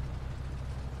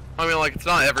 I mean, like, it's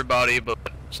not everybody, but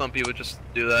some people just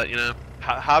do that, you know.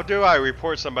 How do I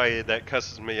report somebody that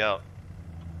cusses me out?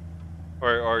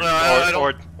 Or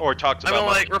talks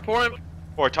about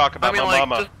or talk about my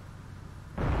mama.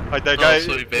 Like that guy,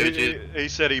 he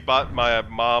said he bought my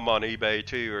mom on eBay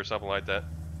too, or something like that.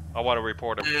 I want to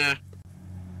report him. Yeah.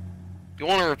 You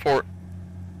want to report?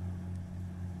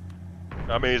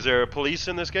 I mean, is there police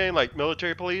in this game, like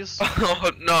military police?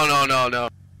 No.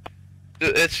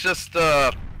 It's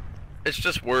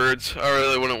just words. I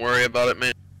really wouldn't worry about it,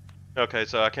 man. Okay,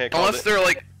 so I can't call. Unless they're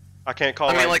like. I can't call.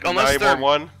 I mean, like unless they're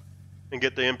 911 and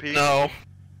get the MP.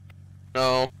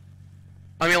 No.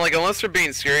 I mean, like, unless they're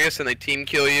being serious and they team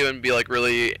kill you and be like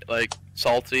really like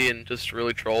salty and just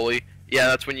really trolly, yeah,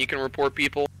 that's when you can report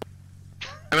people.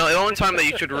 I mean, like, the only time that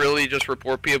you should really just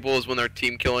report people is when they're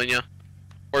team killing you,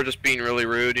 or just being really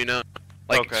rude, you know,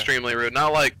 like extremely rude.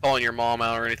 Not like calling your mom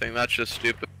out or anything. That's just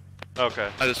stupid.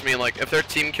 Okay. I just mean like if they're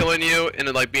team killing you and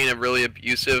like being really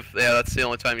abusive, yeah, that's the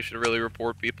only time you should really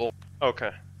report people.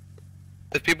 Okay.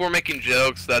 If people are making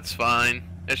jokes, that's fine.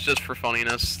 It's just for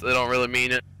funniness. They don't really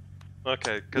mean it.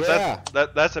 Okay, because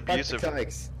that's abusive.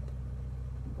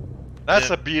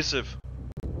 That's abusive.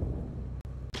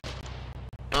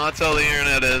 Well, that's how the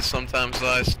internet is sometimes,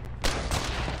 guys.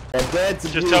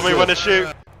 Just tell me when to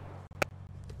shoot.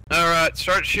 Alright,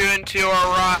 start shooting to our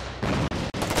right.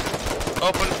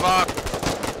 Open fire.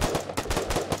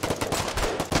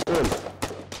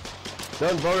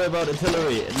 Don't worry about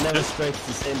artillery, it never strikes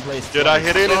the same place. Did I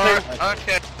hit anything?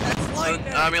 Okay.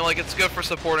 I mean, like, it's good for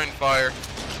supporting fire.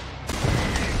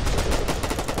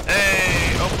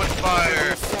 Hey, open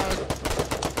fire.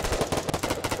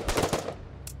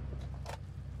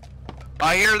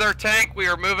 I hear their tank, we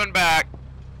are moving back.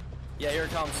 Yeah, here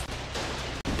it comes.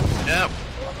 Yep.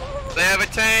 They have a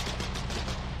tank.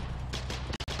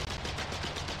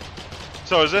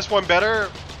 So is this one better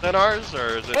than ours,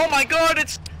 or is it? Oh my god,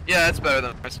 it's... Yeah, it's better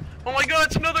than ours. Oh my god,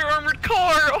 it's another armored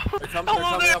car! They're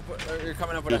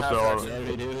coming up with a half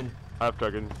track. Dude. Half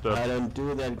track and stuff. I don't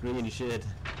do that green shit.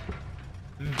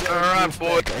 Alright,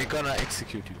 boy. I'm gonna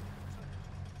execute you.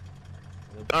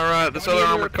 Alright, this other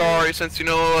armored car, since you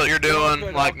know what you're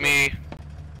doing, like me.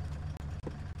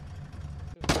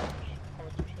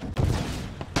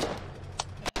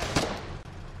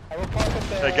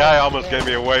 The guy almost gave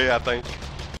me away, I think.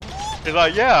 He's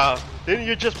like, yeah, didn't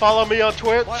you just follow me on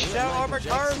Twitch? Watch out, armored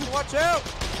cars, watch out!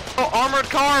 Oh, armored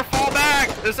car, fall back!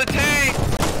 There's a tank!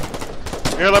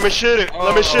 Here, let me shoot it.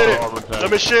 Let me shoot it.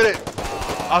 Let me shoot it.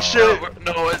 I'll shoot it.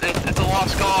 No, it's a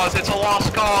lost cause. It's a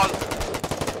lost cause.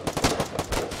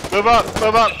 Move up,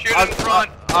 move up. Shoot in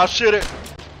front. I'll shoot it.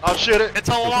 I'll shoot it. It's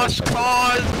a lost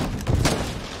cause.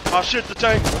 I'll shoot the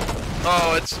tank.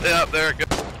 Oh, it's, yeah, there it goes.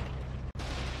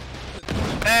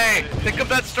 Hey, pick up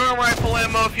that storm rifle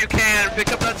ammo if you can.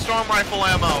 Pick up that storm rifle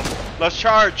ammo. Let's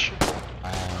charge.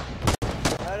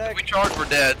 If we charge, we're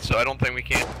dead, so I don't think we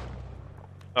can.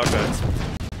 Okay.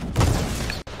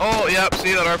 Oh, yep,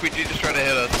 see that RPG just tried to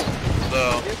hit us.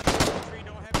 So.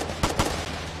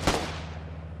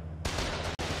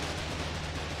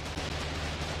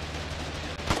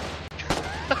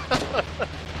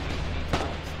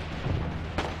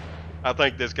 I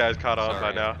think this guy's caught on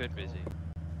by now.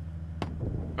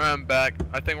 I'm back.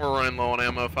 I think we're running low on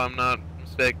ammo if I'm not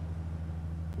mistaken.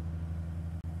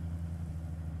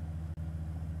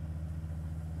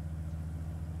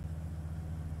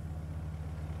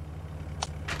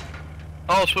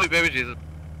 Oh, sweet baby Jesus.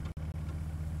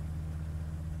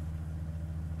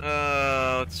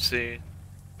 Let's see. If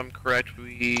I'm correct,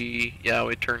 we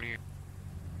turn here.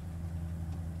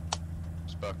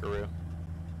 Buckaroo.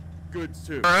 Good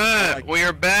too. Alright, we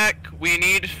are back. We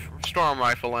need storm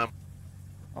rifle ammo.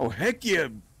 Oh heck yeah,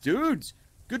 dudes!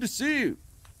 Good to see you.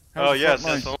 Oh yes,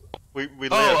 we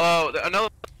live.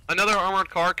 Another armored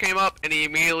car came up and he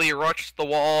immediately rushed the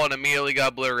wall and immediately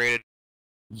got obliterated.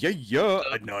 Yeah,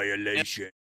 annihilation.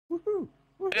 Woohoo!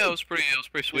 Yeah, it was pretty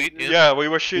sweet. Yeah, we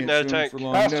were shooting at a tank.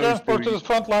 Fast transport to the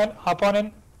front line. Hop on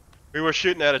in. We were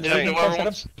shooting at a tank.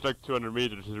 It's like 200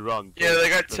 meters to run. Yeah, they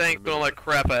got tank going like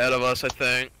crap ahead of us, I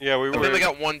think. Yeah, I think they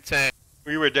got one tank.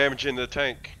 We were damaging the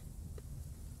tank.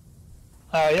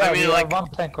 Yeah, I mean, we like, have one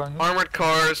tank going. armored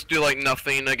cars do like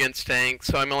nothing against tanks,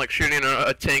 so I mean, like shooting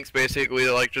a tank's basically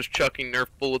like just chucking Nerf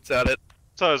bullets at it.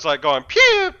 So it's like going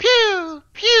pew pew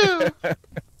pew.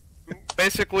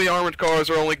 Basically, armored cars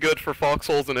are only good for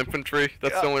foxholes and infantry.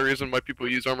 That's the only reason why people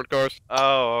use armored cars.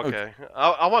 Oh, okay.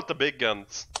 I want the big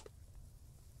guns.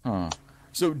 Huh.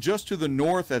 So just to the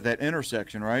north at that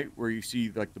intersection, right, where you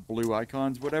see like the blue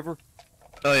icons, whatever.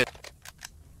 Oh yeah.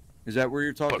 Is that where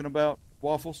you're talking about,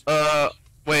 Waffles?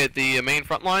 Wait, the main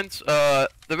front lines? The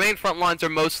main front lines are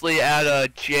mostly at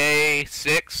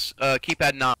J6,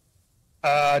 keypad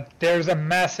 9. There's a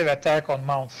massive attack on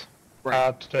Mouth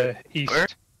to the east. Where?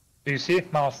 Do you see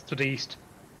it? Mouth to the east.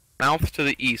 Mouth to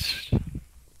the east.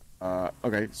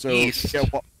 Okay, so East. yeah,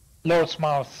 Lord's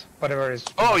Mouth, whatever it is.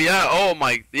 Oh yeah, oh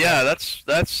my, yeah,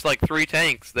 that's like 3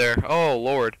 tanks there. Oh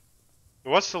lord.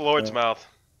 What's the Lord's Mouth?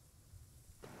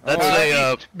 That's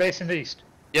a east, base in the east.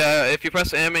 Yeah, if you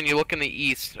press M and you look in the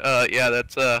east, yeah,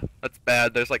 that's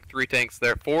bad. There's like 3 tanks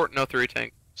there. 3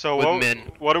 tanks. So with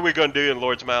what are we gonna do in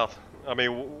Lord's Mouth? I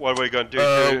mean, what are we gonna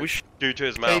do do to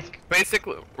his mouth?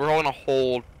 Basically, we're on a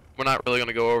hold. we're not really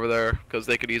gonna go over there because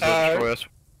they could easily destroy us.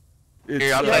 Here,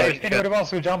 Yeah, if anybody wants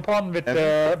to jump on with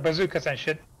bazookas and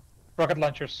shit, rocket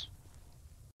launchers.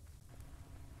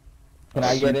 Can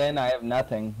I get in? I have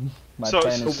nothing. My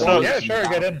plan is yeah, sure,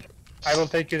 get in. I will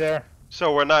take you there.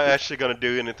 So we're not actually going to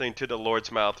do anything to the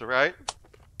Lord's mouth, right?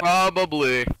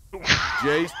 Probably.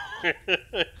 Jace.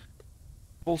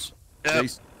 Yep.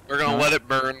 We're gonna let it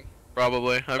burn,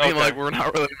 probably. I mean, like, we're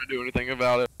not really gonna do anything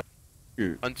about it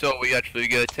until we actually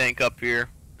get a tank up here.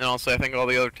 And also, I think all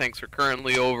the other tanks are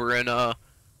currently over in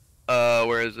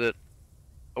where is it?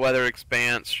 Weather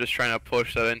Expanse, just trying to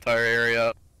push that entire area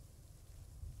up.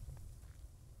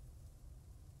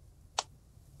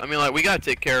 I mean, like, we gotta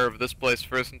take care of this place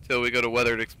first until we go to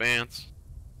Weathered Expanse.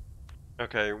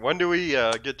 Okay, when do we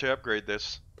get to upgrade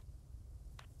this?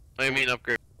 What do you mean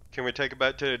upgrade? Can we take it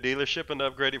back to the dealership and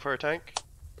upgrade it for a tank?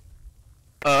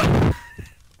 Oh,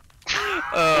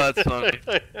 that's funny.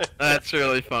 That's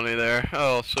really funny there.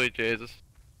 Oh, sweet Jesus.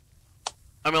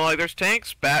 I mean, like, there's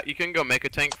tanks back. You can go make a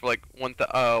tank for like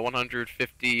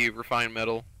 150 refined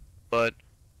metal, but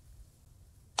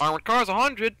armored car's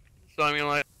 100. So I mean,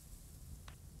 like.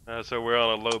 So we're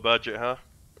on a low budget, huh?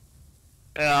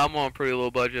 Yeah, I'm on a pretty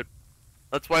low budget.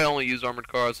 That's why I only use armored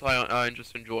cars. I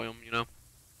just enjoy them, you know.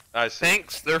 I see.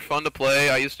 Tanks, they're fun to play.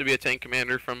 I used to be a tank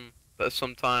commander from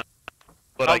some time,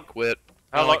 but I quit.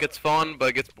 Like, it's fun, but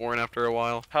it gets boring after a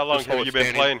while. How long have you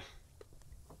been playing?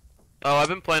 Oh, I've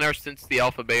been playing ever since the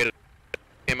alpha beta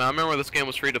came out. I remember this game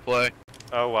was free to play.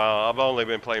 Oh wow, I've only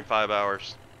been playing 5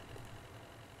 hours.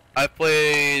 I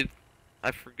played,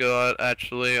 I forgot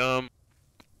actually.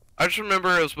 I just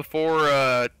remember it was before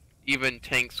even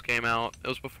tanks came out. It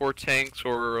was before tanks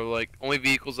or like only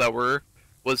vehicles that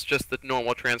was just the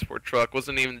normal transport truck. It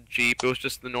wasn't even the Jeep. It was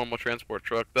just the normal transport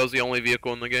truck. That was the only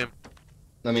vehicle in the game.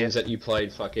 That means that you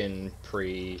played fucking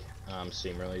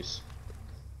Steam release.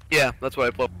 Yeah, that's what I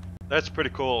played. That's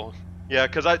pretty cool. Yeah,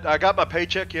 because I got my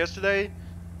paycheck yesterday,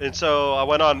 and so I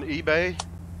went on eBay,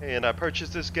 and I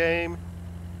purchased this game,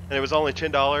 and it was only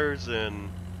 $10, and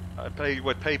I paid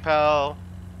with PayPal,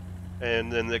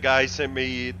 and then the guy sent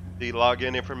me the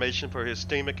login information for his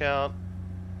Steam account,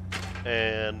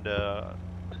 and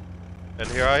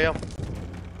here I am.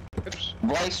 Oops.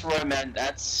 Viceroy, man,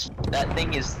 it's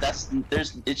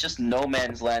just no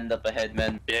man's land up ahead,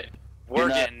 man. Yeah, we're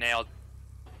getting nailed.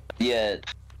 Yeah.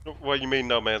 What do you mean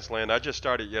no man's land? I just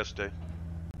started yesterday.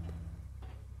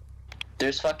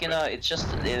 There's fucking it's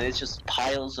just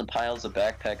piles and piles of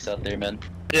backpacks out there, man.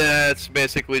 Yeah, it's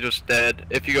basically just dead.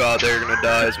 If you go out there, you're gonna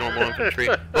die as normal infantry.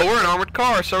 But we're an armored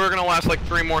car, so we're gonna last like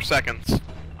 3 more seconds.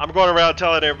 I'm going around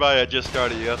telling everybody I just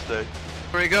started yesterday.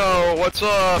 Here we go. What's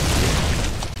up?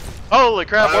 Holy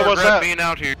crap! What was that? I regret being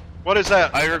out here. What is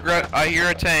that? I hear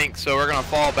a tank, so we're gonna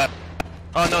fall back.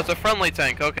 Oh no, it's a friendly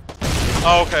tank. Okay.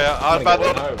 Oh, okay.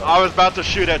 I was about to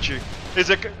shoot at you. Is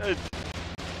it?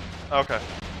 Okay.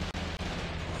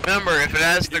 Remember, if it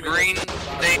has the green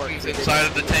things inside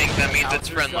of the tank, that means it's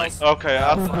friendly. Okay.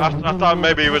 I thought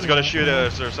maybe he was gonna shoot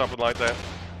at us or something like that.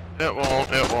 It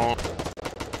won't. It won't.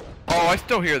 Oh, I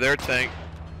still hear their tank.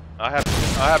 I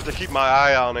have to keep my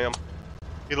eye on him.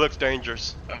 He looks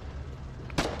dangerous.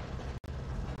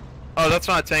 Oh, that's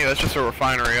not a tank. That's just a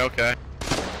refinery. Okay.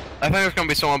 I think there's gonna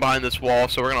be someone behind this wall,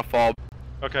 so we're gonna fall.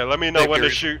 Okay, let me know when to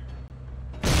shoot.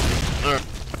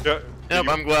 Yep,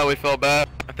 I'm glad we fell back.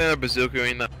 I think they're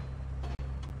bazookaing them.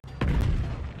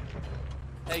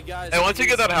 Hey guys. Hey, once you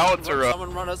get that howitzer up.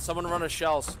 Someone run us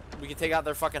shells. We can take out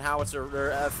their fucking howitzer,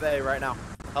 their FA right now.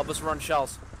 Help us run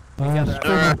shells. Can you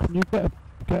get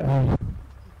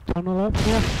tunnel up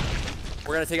here?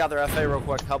 We're gonna take out their FA real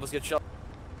quick. Help us get shells.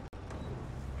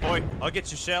 Boy, I'll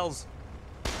get you shells.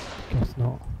 Guess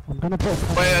not. I'm gonna put.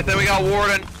 Wait, I think we got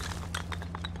Warden.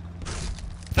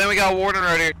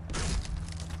 Right here.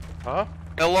 Huh?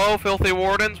 Hello, filthy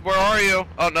wardens. Where are you?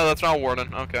 Oh no, that's not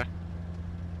Warden. Okay.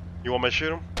 You want me to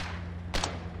shoot him?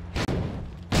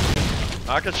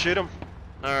 I can shoot him.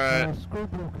 All right.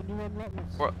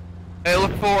 Hey,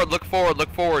 look forward. Look forward.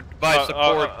 Look forward. Vice, look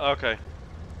forward. Okay.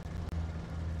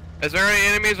 Is there any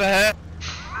enemies ahead?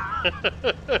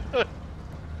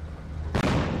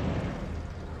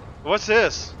 What's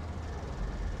this?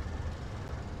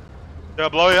 Did I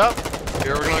blow you up?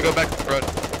 Here, we're gonna go back to the front.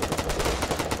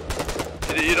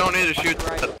 You don't need to shoot.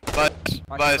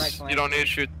 Vice, you don't need to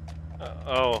shoot.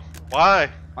 Oh, why?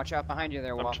 Watch out behind you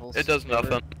there, Waffles. It does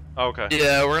nothing. Okay.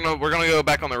 Yeah, we're gonna go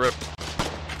back on the rip.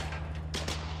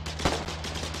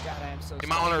 God, I am so you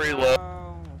might want to reload.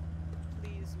 No.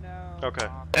 Please no. Okay.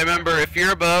 Hey, remember, if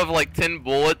you're above like 10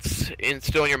 bullets and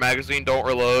still in your magazine, don't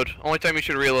reload. Only time you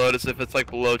should reload is if it's like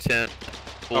below 10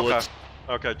 bullets.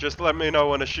 Okay. Okay, just let me know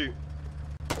when to shoot.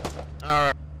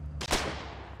 Alright.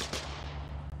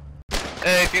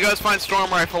 Hey, if you guys find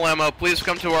storm rifle ammo, please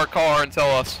come to our car and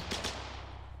tell us.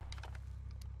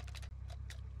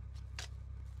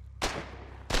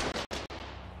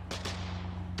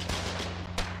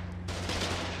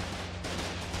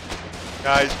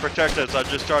 Guys, protect us. I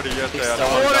just started yesterday.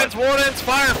 Wardens,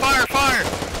 fire, fire, fire!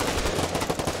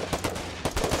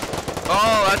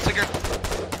 Oh, that's a grenade.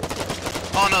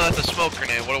 Oh no, that's a smoke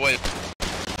grenade. What a way.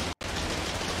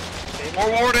 Okay,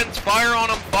 more wardens, fire on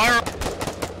them, fire.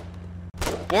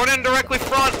 Warden directly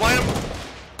front, light him.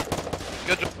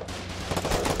 Good job.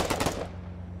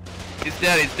 He's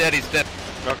dead, he's dead, he's dead.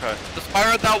 Okay. Just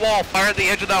fire at that wall, fire at the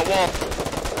edge of that wall.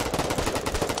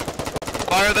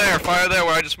 Fire there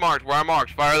where I just marked, where I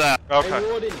marked, fire that. Okay.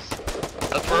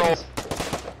 That's where all...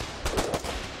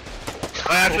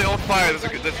 I actually won't fire,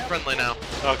 that's friendly now.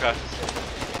 Okay.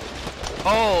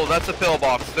 Oh, that's a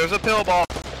pillbox. There's a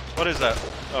pillbox. What is that?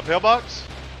 A pillbox?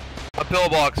 A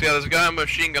pillbox, yeah, there's a guy with a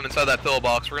machine gun inside that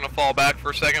pillbox. We're gonna fall back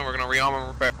for a second, we're gonna rearm and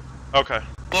repair. Okay.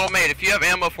 Little mate, if you have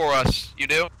ammo for us, you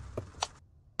do?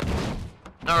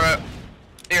 Alright.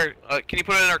 Here, can you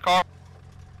put it in our car?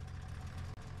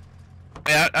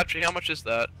 Yeah, actually, how much is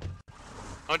that?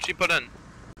 How much you put in?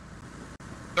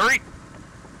 30?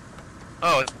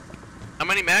 Oh, how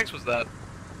many mags was that?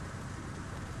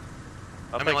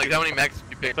 I mean, like, how many mags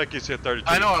did you pick? I think you said 32.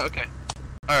 I know, okay.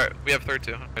 Alright, we have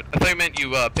 32. Right. I thought you meant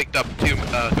you picked up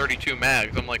 32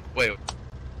 mags. I'm like, wait.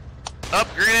 Up,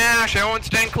 green ash, everyone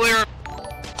stand clear.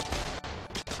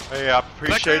 Hey, I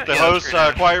appreciate the host,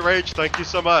 Quiet Rage. Thank you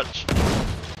so much.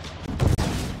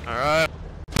 Alright.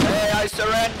 Hey, I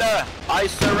surrender! I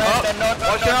surrender!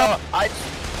 No.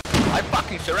 I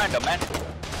fucking surrender, man.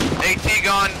 AT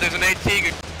gun, there's an AT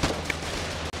gun.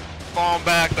 Falling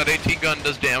back, that AT gun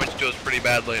does damage to us pretty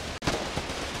badly.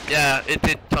 Yeah, it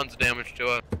did tons of damage to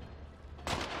us.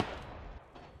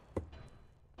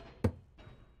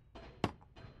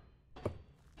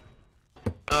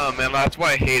 Oh man, that's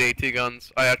why I hate AT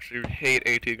guns. I actually hate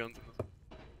AT guns.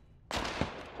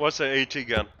 What's an AT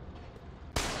gun?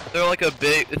 They're like a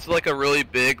big, it's like a really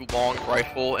big, long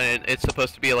rifle, and it's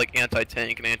supposed to be like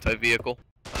anti-tank and anti-vehicle.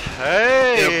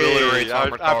 Hey,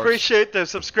 I appreciate the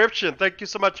subscription. Thank you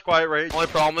so much, Quiet Rage. Only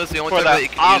problem is the only time that you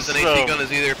can use an AT gun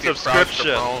is either if you crouch or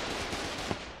prone.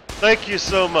 Thank you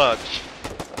so much.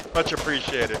 Much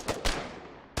appreciated.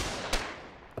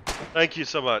 Thank you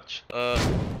so much. We're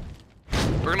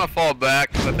gonna fall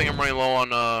back because I think I'm running low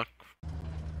on.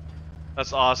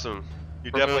 That's awesome.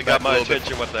 You definitely got my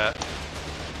attention with that.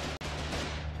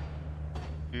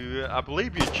 I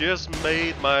believe you just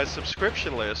made my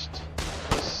subscription list.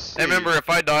 Hey, remember, if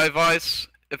I die, Vice,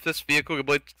 if this vehicle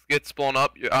gets blown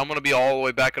up, I'm gonna be all the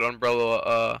way back at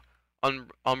Umbrella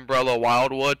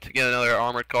Wildwood to get another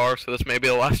armored car. So this may be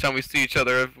the last time we see each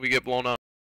other if we get blown up.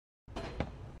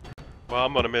 Well,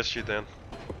 I'm gonna miss you then.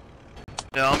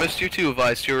 Yeah, I'll miss you too,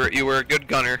 Vice. You were a good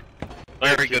gunner.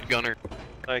 Very good gunner.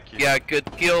 Thank you. Yeah, good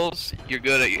skills. You're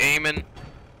good at aiming.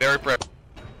 Very prep.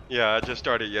 Yeah, I just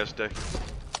started yesterday.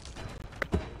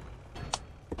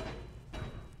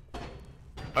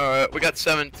 Alright, we got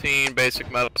 17 basic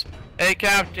medals. Hey,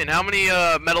 Captain, how many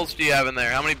medals do you have in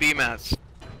there? How many BMATs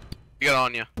you got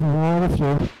on you? A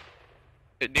few.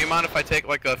 Do you mind if I take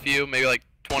like a few, maybe like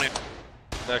 20?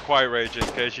 Quiet Rage, in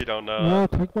case you don't know, No,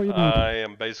 take what you need. I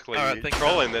am basically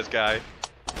trolling this guy.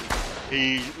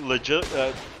 He legit,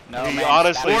 he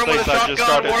honestly thinks I just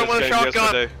started this game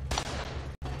yesterday.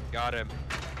 Got him.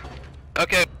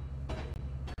 Okay.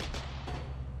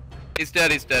 He's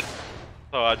dead, he's dead.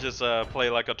 So I just play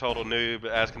like a total noob,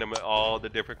 asking him all the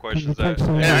different questions that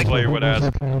any player would ask.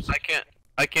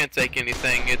 I can't take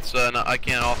anything. It's I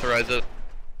can't authorize it.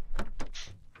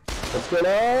 What's going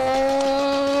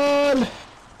on?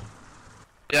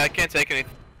 Yeah, I can't take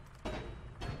anything.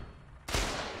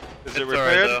 Is it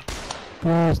repaired?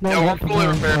 It's not Yeah, we're fully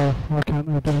repaired. I can't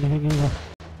do anything either.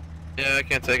 Yeah, I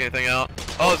can't take anything out.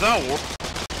 Oh, is that a war?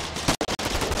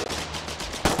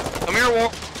 Come here,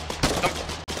 war.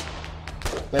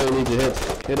 No, you need to hit.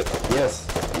 Hit it. Yes.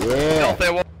 Yeah.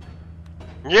 Filthy war.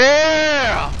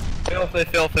 Yeah!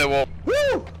 Filthy war.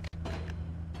 Woo!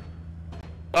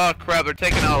 Oh crap, they're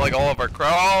taking out like all of our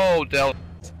crap. Oh, Del.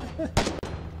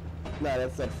 Nah,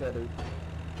 that's not funny.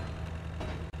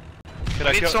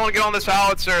 I need someone to get on this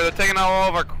howitzer. They're taking out all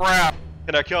of our crap.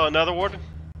 Can I kill another warden?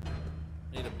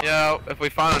 Yeah, if we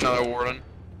find another warden.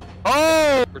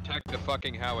 Oh! Protect the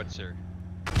fucking howitzer.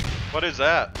 What is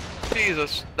that?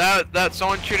 Jesus, that's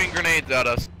someone shooting grenades at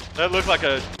us. That looked like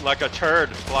a turd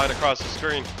flying across the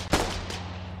screen.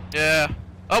 Yeah.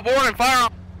 Oh, warden, fire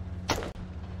on!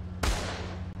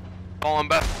 Falling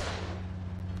back.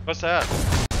 What's that?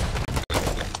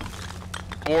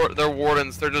 they're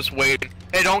wardens. They're just waiting.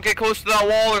 Hey, don't get close to that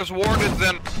wall. There's wardens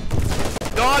in.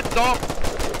 Don't.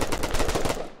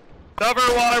 Cover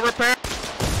while I repair.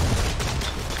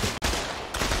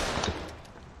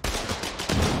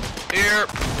 Here.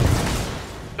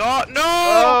 No!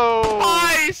 Oh.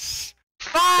 Nice!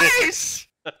 Nice!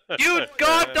 You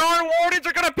goddamn wardens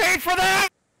are gonna pay for that!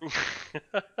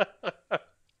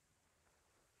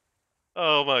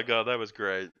 Oh my god, that was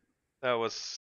great. That was